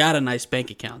 So he's got a nice bank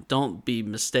account. Don't be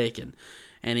mistaken.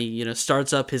 And he,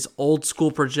 starts up his old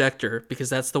school projector because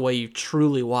that's the way you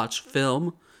truly watch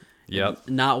film. Yep.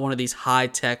 Not one of these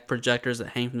high-tech projectors that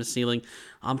hang from the ceiling.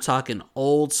 I'm talking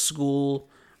old school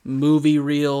movie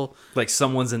reel. Like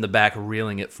someone's in the back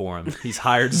reeling it for him. He's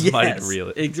hired somebody to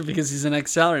reel it. Because he's an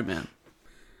ex-salaryman.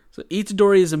 So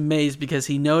Itadori is amazed because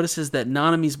he notices that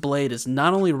Nanami's blade is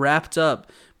not only wrapped up,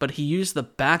 but he used the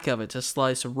back of it to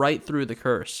slice right through the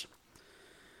curse.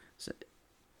 So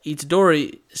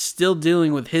Itadori, still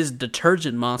dealing with his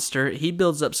detergent monster, he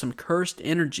builds up some cursed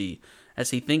energy as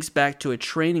he thinks back to a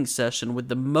training session with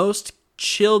the most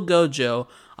chill Gojo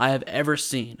I have ever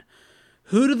seen.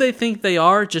 Who do they think they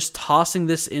are, just tossing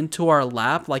this into our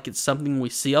lap like it's something we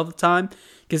see all the time?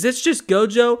 Because it's just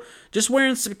Gojo, just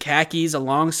wearing some khakis, a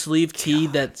long sleeve tee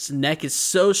that's neck is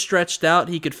so stretched out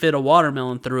he could fit a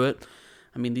watermelon through it.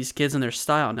 I mean, these kids and their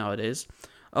style nowadays.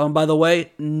 Oh, and by the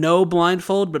way, no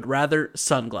blindfold, but rather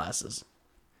sunglasses.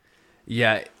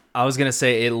 Yeah, I was going to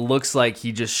say it looks like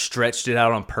he just stretched it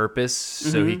out on purpose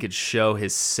so he could show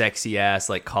his sexy ass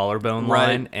like collarbone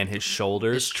line and his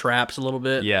shoulders. His traps a little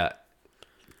bit. Yeah.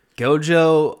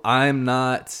 Gojo,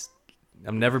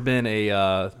 I've never been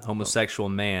a homosexual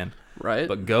man. Right.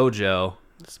 But Gojo.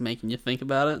 It's making you think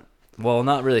about it. Well,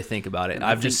 not really think about it.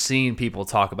 I've just seen people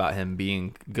talk about him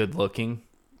being good looking.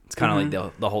 It's kind of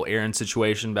like the whole Aaron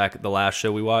situation back at the last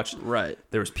show we watched. Right.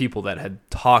 There was people that had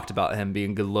talked about him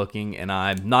being good looking, and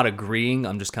I'm not agreeing.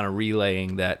 I'm just kind of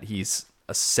relaying that he's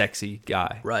a sexy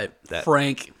guy. Right.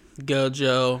 Frank,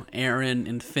 Gojo, Aaron,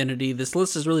 Infinity. This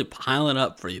list is really piling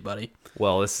up for you, buddy.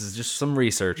 Well, this is just some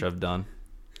research I've done.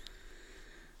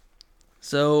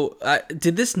 So,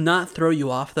 did this not throw you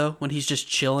off, though, when he's just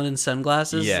chilling in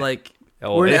sunglasses? Yeah. Like,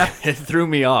 it threw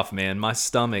me off, man. My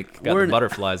stomach got the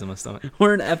butterflies in my stomach.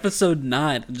 We're in episode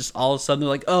 9, and just all of a sudden they're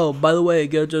like, oh, by the way,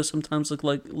 Gojo sometimes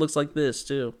looks like this,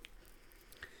 too.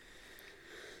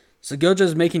 So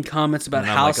Gojo's making comments about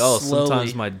how slowly...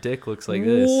 sometimes my dick looks like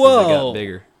this as it got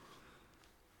bigger.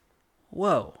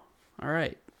 Whoa. All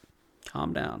right.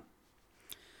 Calm down.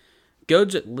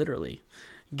 Gojo's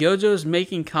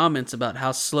making comments about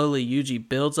how slowly Yuji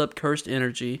builds up cursed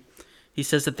energy. He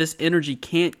says that this energy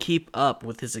can't keep up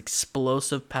with his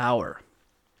explosive power.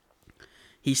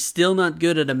 He's still not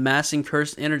good at amassing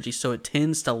cursed energy, so it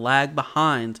tends to lag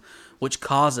behind, which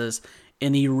causes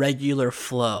an irregular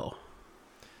flow.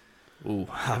 Ooh,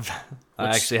 I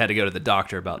actually had to go to the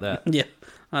doctor about that. Yeah,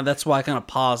 that's why I kind of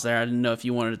paused there. I didn't know if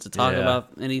you wanted to talk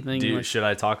about anything. Should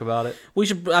I talk about it? We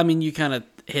should. I mean, you kind of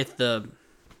hit the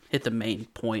main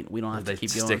point. We don't have to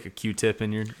keep going. Stick a Q-tip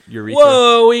in your urethra.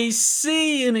 Whoa, we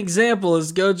see an example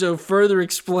as Gojo further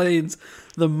explains.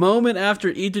 The moment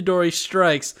after Itadori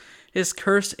strikes, his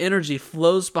cursed energy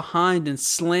flows behind and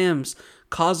slams,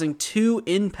 causing 2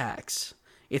 impacts.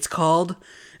 It's called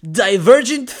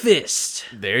Divergent Fist.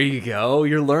 There you go.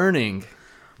 You're learning.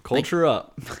 Culture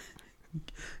up.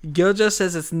 Gojo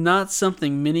says it's not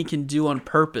something many can do on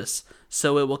purpose,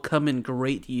 so it will come in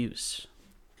great use.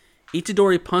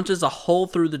 Itadori punches a hole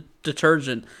through the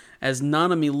detergent as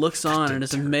Nanami looks on and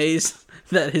is amazed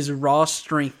that his raw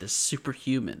strength is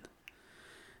superhuman.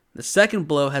 The second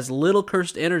blow has little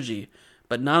cursed energy,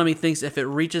 but Nanami thinks if it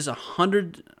reaches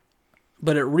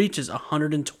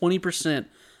 120%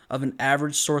 of an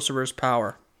average sorcerer's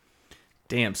power.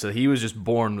 Damn, so he was just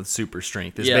born with super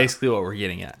strength. Is basically what we're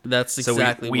getting at. That's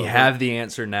exactly so we have the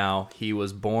answer now. He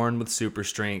was born with super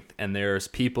strength, and there's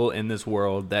people in this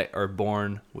world that are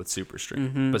born with super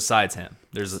strength. Besides him,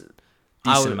 there's a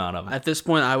decent amount of them. At this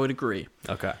point, I would agree.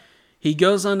 Okay. He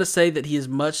goes on to say that he has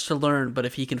much to learn, but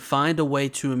if he can find a way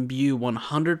to imbue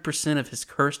 100% of his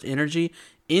cursed energy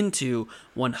into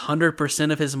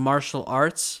 100% of his martial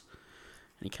arts,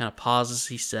 and he kind of pauses,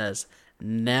 he says,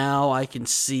 now I can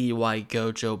see why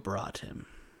Gojo brought him.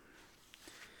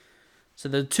 So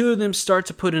the two of them start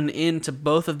to put an end to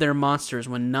both of their monsters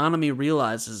when Nanami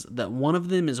realizes that one of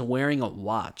them is wearing a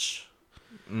watch.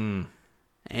 And,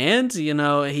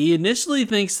 he initially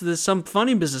thinks there's some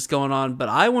funny business going on, but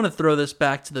I want to throw this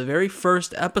back to the very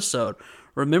first episode.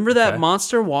 Remember that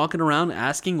monster walking around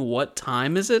asking what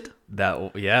time is it?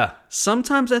 Yeah.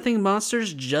 Sometimes I think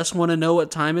monsters just want to know what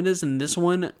time it is, and this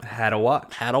one had a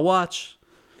watch.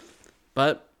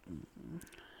 But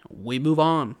we move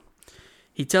on.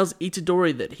 He tells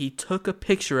Itadori that he took a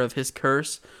picture of his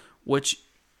curse, which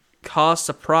caused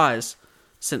surprise,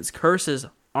 since curses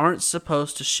aren't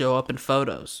supposed to show up in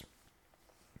photos.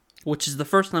 Which is the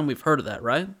first time we've heard of that,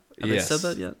 right? Have they said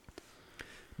that yet?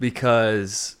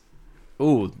 Because,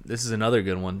 this is another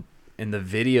good one. In the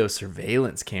video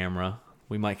surveillance camera,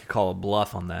 we might call a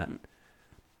bluff on that.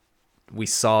 we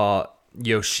saw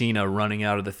Yoshina running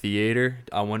out of the theater.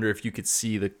 I wonder if you could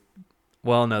see the...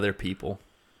 Well, no, they're people.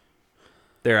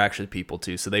 They're actually people,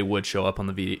 too, so they would show up on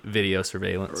the video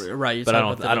surveillance. Right. But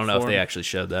I don't know if they actually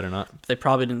showed that or not. They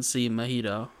probably didn't see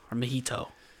Mojito.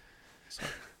 So.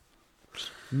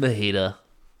 Mojito.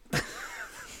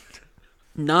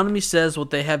 Nanami says what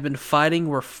they have been fighting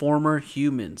were former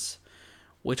humans,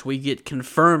 which we get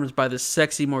confirmed by the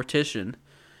sexy mortician.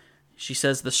 She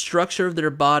says the structure of their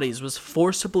bodies was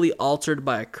forcibly altered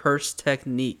by a cursed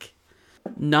technique.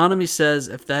 Nanami says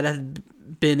if that had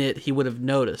been it, he would have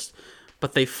noticed,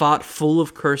 but they fought full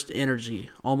of cursed energy,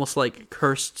 almost like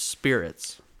cursed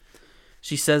spirits.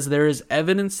 She says there is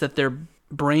evidence that their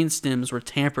brain stems were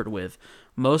tampered with,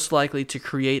 most likely to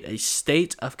create a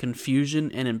state of confusion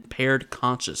and impaired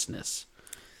consciousness.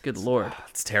 Good Lord.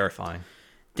 It's terrifying.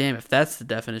 Damn, if that's the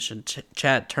definition.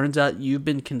 Chad, turns out you've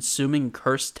been consuming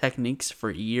cursed techniques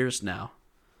for years now.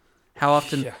 How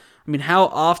often... Yeah. How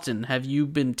often have you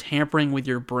been tampering with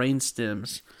your brain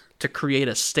stems to create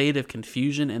a state of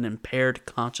confusion and impaired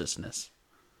consciousness?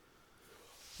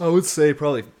 I would say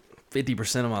probably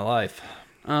 50% of my life.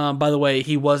 By the way,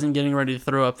 he wasn't getting ready to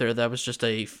throw up there. That was just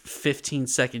a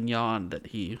 15-second yawn that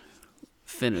he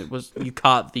finished. You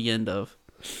caught the end of.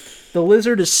 The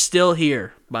lizard is still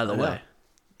here, by the way.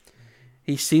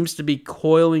 He seems to be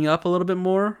coiling up a little bit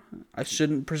more. I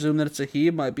shouldn't presume that it's a he.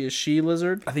 It might be a she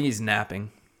lizard. I think he's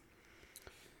napping.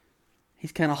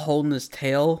 He's kind of holding his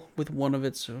tail with one of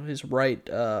his right,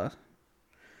 what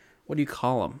do you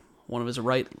call him? One of his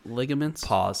right ligaments?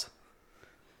 Paws.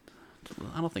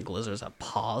 I don't think lizards have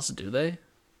paws, do they?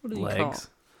 What do you call them?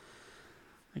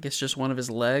 I guess just one of his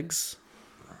legs.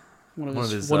 One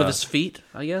of his feet,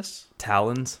 I guess.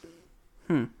 Talons.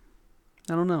 I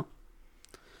don't know.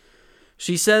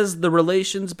 She says the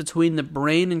relations between the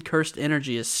brain and cursed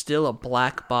energy is still a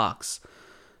black box.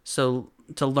 So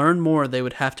to learn more, they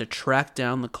would have to track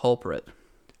down the culprit. And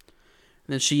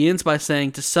then she ends by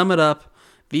saying, to sum it up,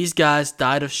 these guys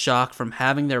died of shock from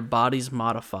having their bodies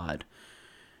modified,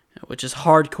 which is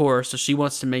hardcore, so she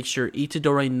wants to make sure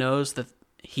Itadori knows that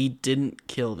he didn't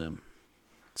kill them.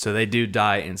 So they do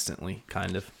die instantly,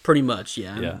 kind of. Pretty much,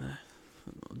 yeah. Yeah.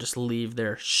 Just leave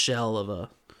their shell of a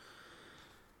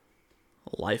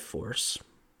life force.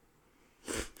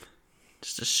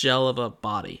 Just a shell of a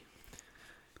body.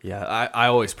 Yeah, I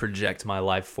always project my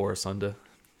life force onto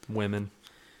women.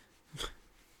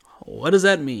 What does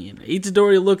that mean?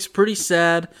 Itadori looks pretty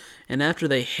sad, and after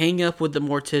they hang up with the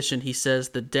mortician, he says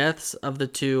the deaths of the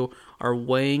two are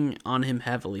weighing on him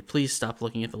heavily. Please stop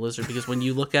looking at the lizard, because when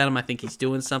you look at him, I think he's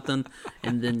doing something,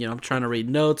 and then I'm trying to read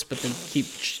notes, but then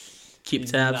keep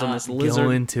tabs on this lizard.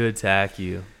 Going to attack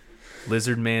you.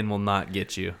 Lizard man will not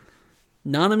get you.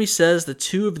 Nanami says the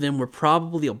two of them were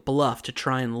probably a bluff to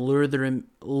try and lure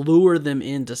them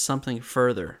into something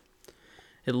further.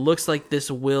 It looks like this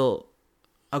will...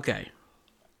 Okay.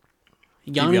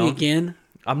 Yawning again?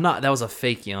 I'm not. That was a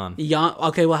fake yawn.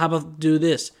 Okay, well, how about do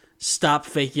this? Stop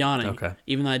fake yawning. Okay.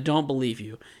 Even though I don't believe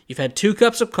you. You've had 2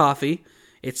 cups of coffee.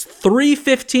 It's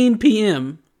 3:15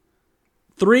 p.m.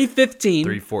 3:15.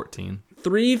 3:14.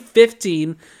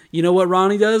 3:15. You know what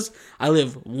Ronnie does? I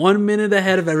live 1 minute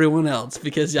ahead of everyone else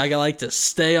because I like to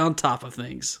stay on top of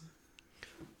things.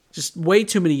 Just way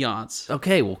too many yawns.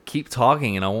 Okay, well, keep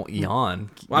talking and I won't yawn.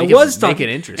 I was talking. Make it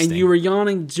interesting. And you were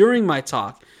yawning during my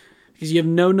talk because you have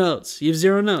no notes. You have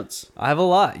 0 notes. I have a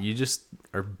lot. You just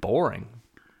are boring.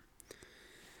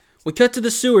 We cut to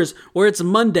the sewers where it's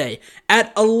Monday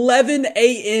at 11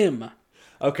 a.m.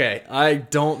 Okay, I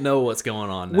don't know what's going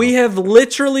on now. We have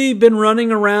literally been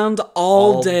running around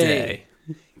all day.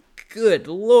 Good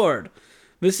Lord.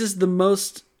 This is the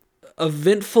most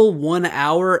eventful 1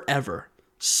 hour ever.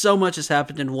 So much has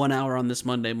happened in 1 hour on this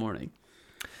Monday morning.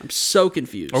 I'm so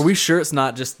confused. Are we sure it's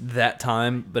not just that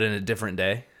time, but in a different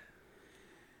day?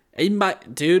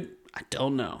 Dude, I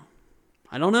don't know.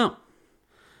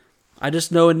 I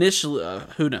just know initially...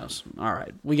 who knows? All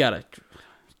right, we gotta...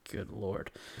 Good Lord.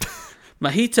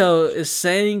 Mahito is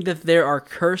saying that there are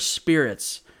cursed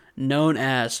spirits known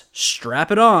as,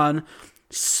 strap it on,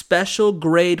 special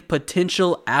grade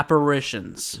potential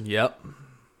apparitions. Yep.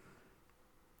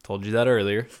 Told you that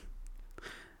earlier.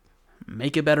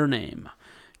 Make a better name.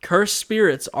 Cursed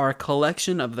spirits are a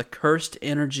collection of the cursed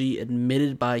energy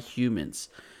emitted by humans.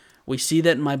 We see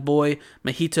that my boy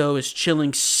Mahito is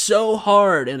chilling so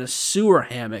hard in a sewer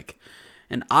hammock.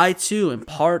 And I, too, am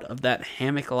part of that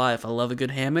hammock life. I love a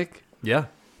good hammock. Yeah,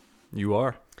 you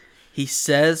are. He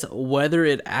says whether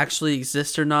it actually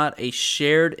exists or not, a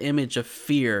shared image of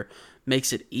fear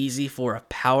makes it easy for a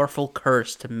powerful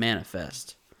curse to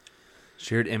manifest.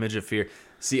 Shared image of fear.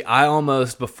 See,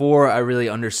 before I really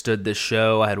understood this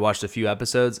show, I had watched a few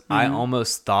episodes, I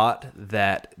almost thought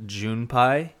that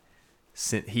Junpei,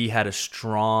 he had a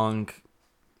strong,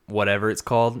 whatever it's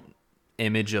called,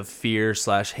 image of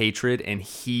fear/hatred, and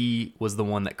he was the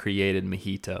one that created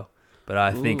Mahito. But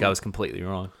I think I was completely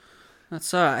wrong.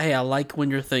 That's all right. Hey, I like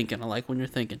when you're thinking.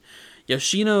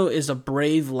 Yoshino is a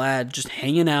brave lad just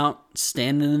hanging out,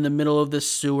 standing in the middle of this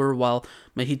sewer while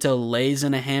Mahito lays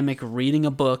in a hammock reading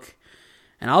a book.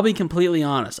 And I'll be completely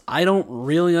honest, I don't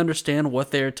really understand what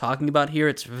they're talking about here.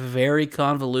 It's very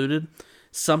convoluted.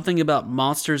 Something about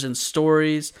monsters and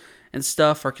stories and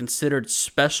stuff are considered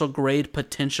special grade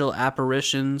potential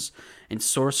apparitions, and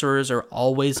sorcerers are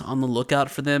always on the lookout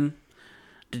for them.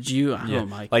 Did you? I don't know,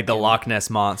 Mike. Like the Loch Ness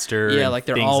Monster. Yeah, like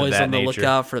they're always on the nature.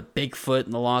 lookout for Bigfoot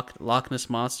and the Loch Ness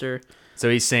Monster. So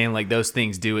he's saying like those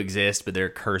things do exist, but they're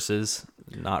curses,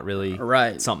 not really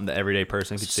something the everyday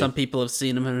person could see. Some people have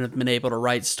seen them and have been able to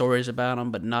write stories about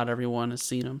them, but not everyone has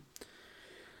seen them.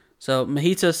 So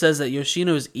Mahito says that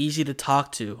Yoshino is easy to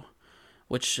talk to,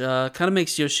 which kind of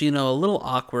makes Yoshino a little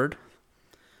awkward.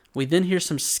 We then hear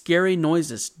some scary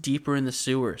noises deeper in the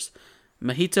sewers.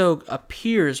 Mahito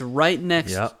appears right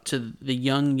next to the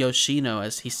young Yoshino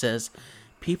as he says,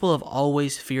 "People have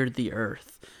always feared the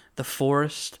earth, the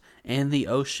forest, and the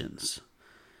oceans,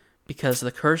 because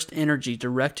the cursed energy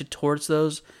directed towards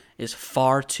those is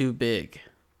far too big.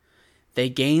 They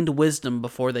gained wisdom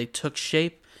before they took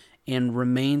shape and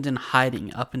remained in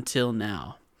hiding up until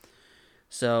now."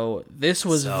 So this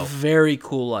was very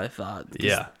cool, I thought.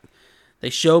 Yeah. They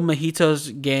show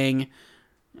Mahito's gang.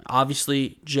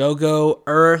 Obviously, Jogo,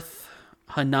 Earth,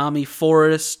 Hanami,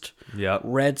 Forest,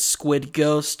 Red Squid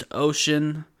Ghost,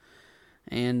 Ocean,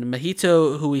 and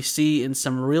Mahito, who we see in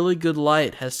some really good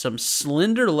light, has some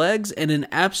slender legs and an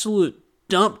absolute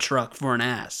dump truck for an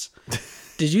ass.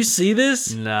 Did you see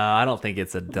this? No, I don't think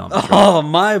it's a dump truck. Oh,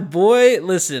 my boy.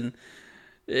 Listen,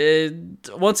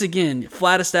 once again,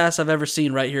 flattest ass I've ever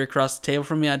seen right here across the table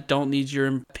from me. I don't need your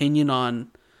opinion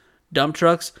on dump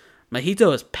trucks.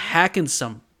 Mahito is packing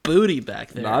some booty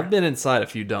back there. No, I've been inside a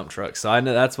few dump trucks, so I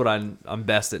know that's what I'm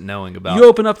best at knowing about. You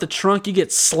open up the trunk, you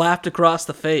get slapped across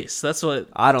the face. That's what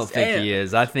I don't think he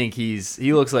is. I think he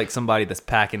looks like somebody that's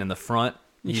packing in the front.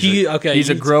 He's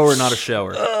a grower, not a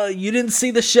shower. You didn't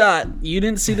see the shot. You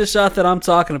didn't see the shot that I'm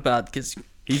talking about because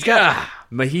he's got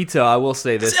Mahito. I will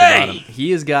say this about him: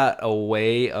 he has got a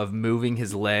way of moving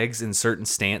his legs in certain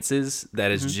stances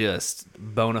that is just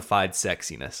bona fide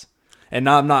sexiness. And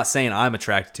I'm not saying I'm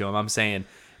attracted to him. I'm saying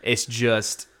it's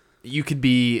just you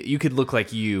could look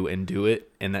like you and do it,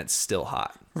 and that's still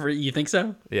hot. You think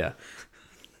so? Yeah.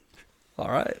 All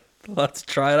right, let's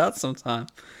try it out sometime.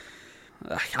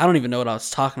 I don't even know what I was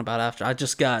talking about after. I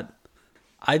just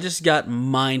got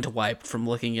mind wiped from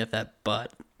looking at that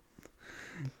butt.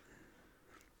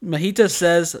 Mahito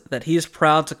says that he is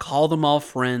proud to call them all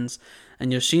friends,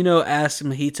 and Yoshino asks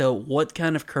Mahito what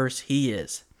kind of curse he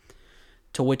is.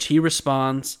 To which he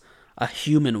responds, "A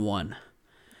human one."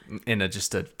 In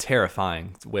just a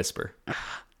terrifying whisper.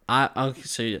 Okay,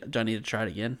 so do I need to try it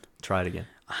again? Try it again.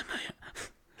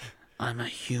 I'm a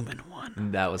human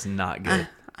one. That was not good.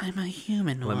 I'm a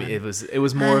human one. It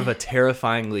was more of a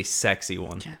terrifyingly sexy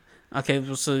one. Okay,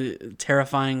 so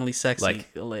terrifyingly sexy.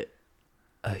 Like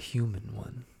a human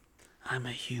one. I'm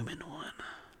a human one.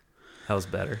 That was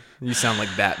better. You sound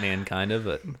like Batman, kind of,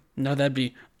 but no, that'd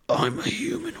be I'm a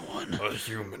human one. A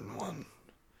human one.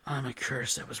 I'm a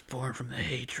curse that was born from the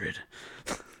hatred.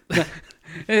 You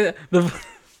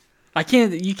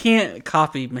can't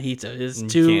copy Mahito. It's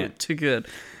too good.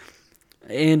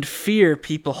 And fear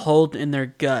people hold in their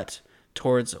gut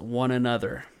towards one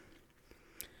another.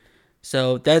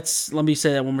 So let me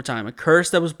say that one more time. A curse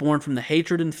that was born from the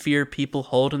hatred and fear people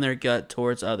hold in their gut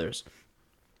towards others.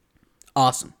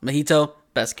 Awesome. Mahito,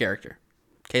 best character.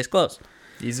 Case closed.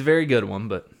 He's a very good one,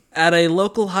 but at a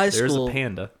local high there's school, a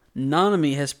panda.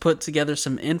 Nanami has put together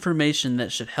some information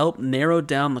that should help narrow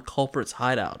down the culprit's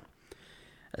hideout.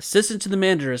 Assistant to the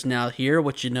manager is now here,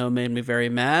 which made me very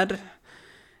mad.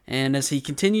 And as he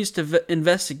continues to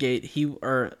investigate,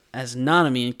 as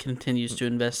Nanami continues to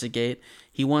investigate,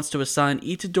 he wants to assign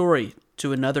Itadori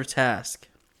to another task.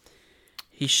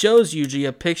 He shows Yuji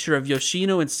a picture of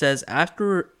Yoshino and says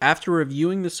after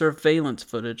reviewing the surveillance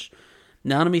footage,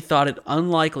 Nanami thought it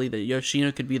unlikely that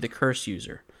Yoshino could be the curse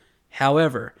user.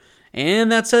 However, and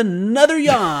that's another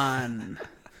yawn.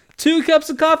 2 cups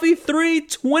of coffee,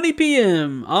 3:20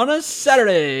 p.m. on a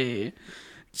Saturday.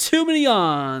 Too many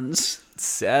yawns.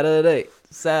 Saturday.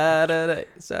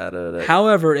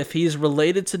 However, if he's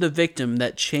related to the victim,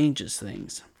 that changes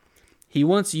things. He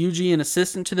wants Yuji, an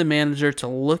assistant to the manager, to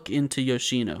look into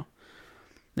Yoshino.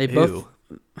 They both...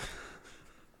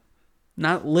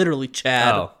 Not literally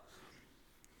Chad. Oh.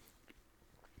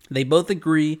 They both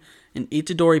agree, and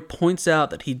Itadori points out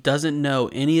that he doesn't know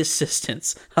any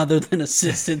assistants other than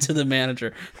assistant to the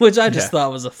manager, which I just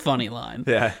thought was a funny line.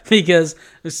 Yeah. Because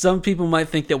some people might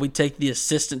think that we take the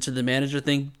assistant to the manager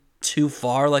thing too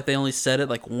far, like they only said it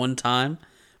like one time.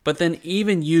 But then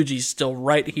even Yuji's still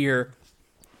right here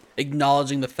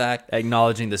acknowledging the fact...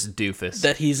 Acknowledging this doofus.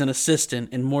 That he's an assistant,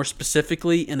 and more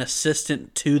specifically, an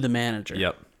assistant to the manager.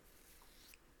 Yep.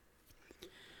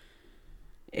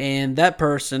 And that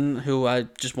person, who I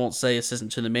just won't say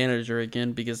assistant to the manager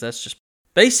again, because that's just...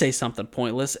 They say something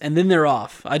pointless, and then they're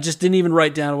off. I just didn't even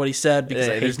write down what he said, because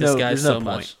I hate this guy so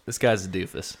much. This guy's a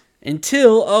doofus.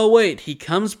 Until, oh wait, he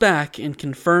comes back and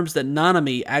confirms that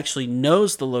Nanami actually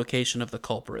knows the location of the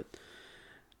culprit.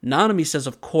 Nanami says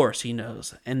of course he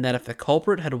knows, and that if the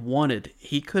culprit had wanted,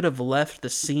 he could have left the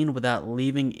scene without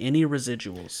leaving any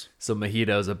residuals. So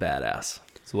Mahito's a badass.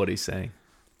 That's what he's saying.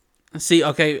 See,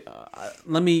 okay,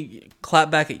 let me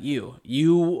clap back at you.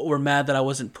 You were mad that I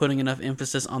wasn't putting enough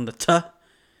emphasis on the "t."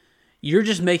 You're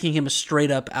just making him a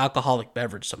straight-up alcoholic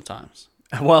beverage sometimes.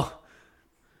 Well,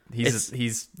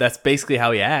 he's that's basically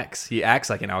how he acts. He acts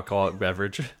like an alcoholic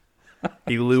beverage.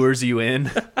 He lures you in.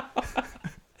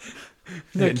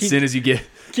 No, as soon as you get...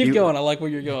 Keep going, I like where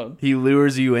you're going. He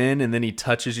lures you in, and then he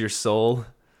touches your soul.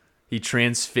 He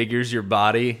transfigures your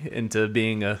body into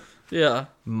being a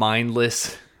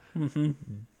mindless...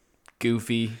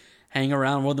 goofy, hang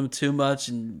around with them too much,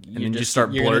 and then you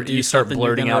start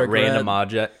blurting out random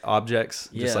objects,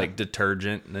 just like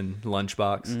detergent and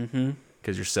lunchbox,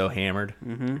 because you're so hammered,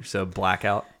 you're so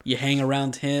blackout. You hang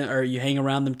around him, or you hang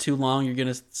around them too long, you're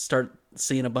gonna start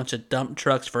seeing a bunch of dump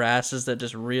trucks for asses that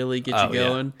just really get you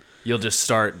going. Yeah. You'll just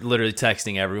start literally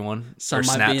texting everyone or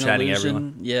Snapchatting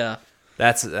everyone. Yeah,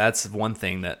 that's one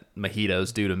thing that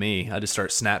mojitos do to me. I just start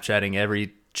Snapchatting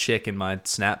every chick in my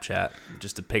Snapchat,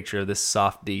 just a picture of this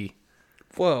soft D.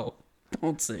 Whoa,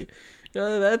 don't see.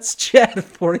 That's Chad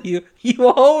for you. You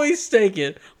always take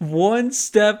it one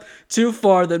step too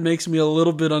far that makes me a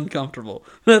little bit uncomfortable.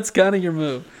 That's kind of your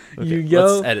move. Okay, you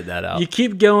go, let's edit that out. You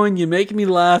keep going, you make me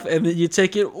laugh, and then you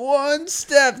take it one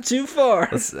step too far.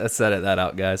 Let's edit that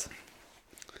out, guys.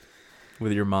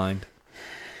 With your mind.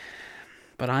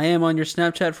 But I am on your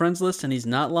Snapchat friends list, and he's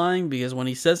not lying, because when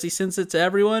he says he sends it to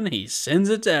everyone, he sends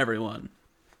it to everyone.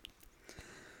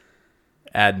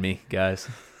 Add me, guys.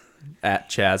 At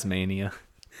Chazmania.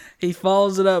 He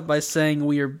follows it up by saying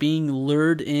we are being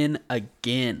lured in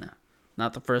again.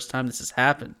 Not the first time this has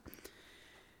happened.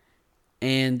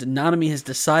 And Nanami has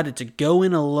decided to go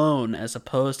in alone as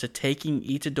opposed to taking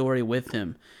Itadori with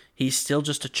him. He's still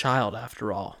just a child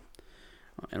after all.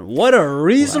 And what a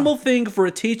reasonable thing for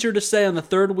a teacher to say on the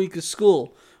third week of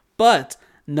school. But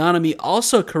Nanami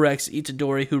also corrects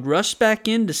Itadori, who rushed back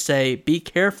in to say, be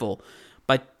careful,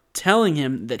 by telling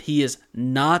him that he is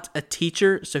not a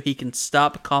teacher, so he can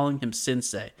stop calling him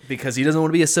sensei. Because he doesn't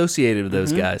want to be associated with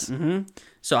those guys. Mm-hmm.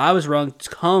 So I was wrong to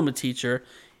call him a teacher.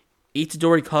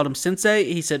 Itadori called him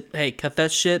sensei. He said, hey, cut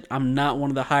that shit. I'm not one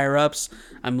of the higher-ups.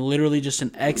 I'm literally just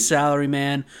an ex-salary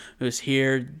man who's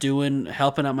here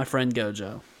helping out my friend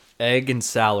Gojo. Egg and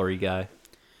salary guy.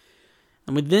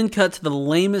 And we then cut to the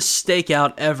lamest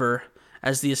stakeout ever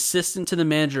as the assistant to the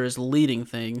manager is leading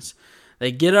things.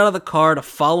 They get out of the car to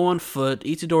follow on foot.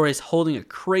 Itadori is holding a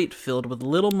crate filled with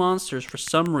little monsters for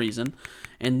some reason.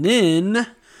 And then...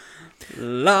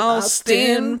 Lost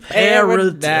in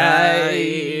paradise.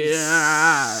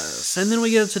 And then we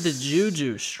get to the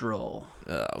Juju stroll.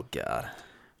 Oh, God.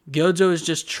 Gojo is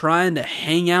just trying to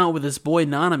hang out with his boy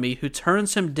Nanami, who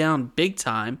turns him down big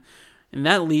time. And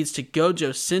that leads to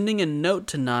Gojo sending a note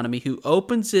to Nanami, who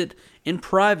opens it in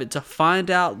private to find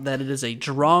out that it is a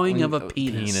drawing of a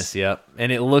penis. Yep.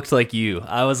 And it looked like you.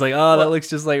 I was like, oh, that looks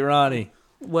just like Ronnie.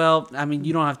 Well, I mean,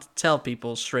 you don't have to tell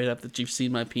people straight up that you've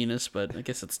seen my penis, but I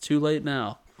guess it's too late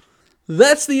now.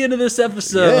 That's the end of this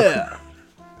episode. Yeah.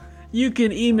 You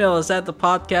can email us at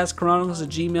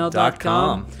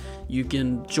thepodcastchronicles@gmail.com. You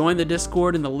can join the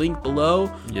Discord in the link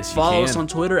below. Yes, you Follow can. us on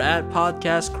Twitter at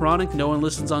Podcast Chronic. No one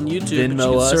listens on YouTube, Venmo but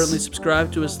you can us. certainly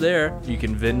subscribe to us there. You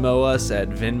can Venmo us at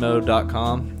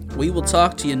venmo.com. We will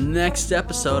talk to you next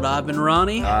episode. I've been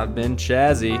Ronnie. I've been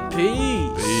Chazzy.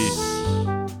 Peace. Peace.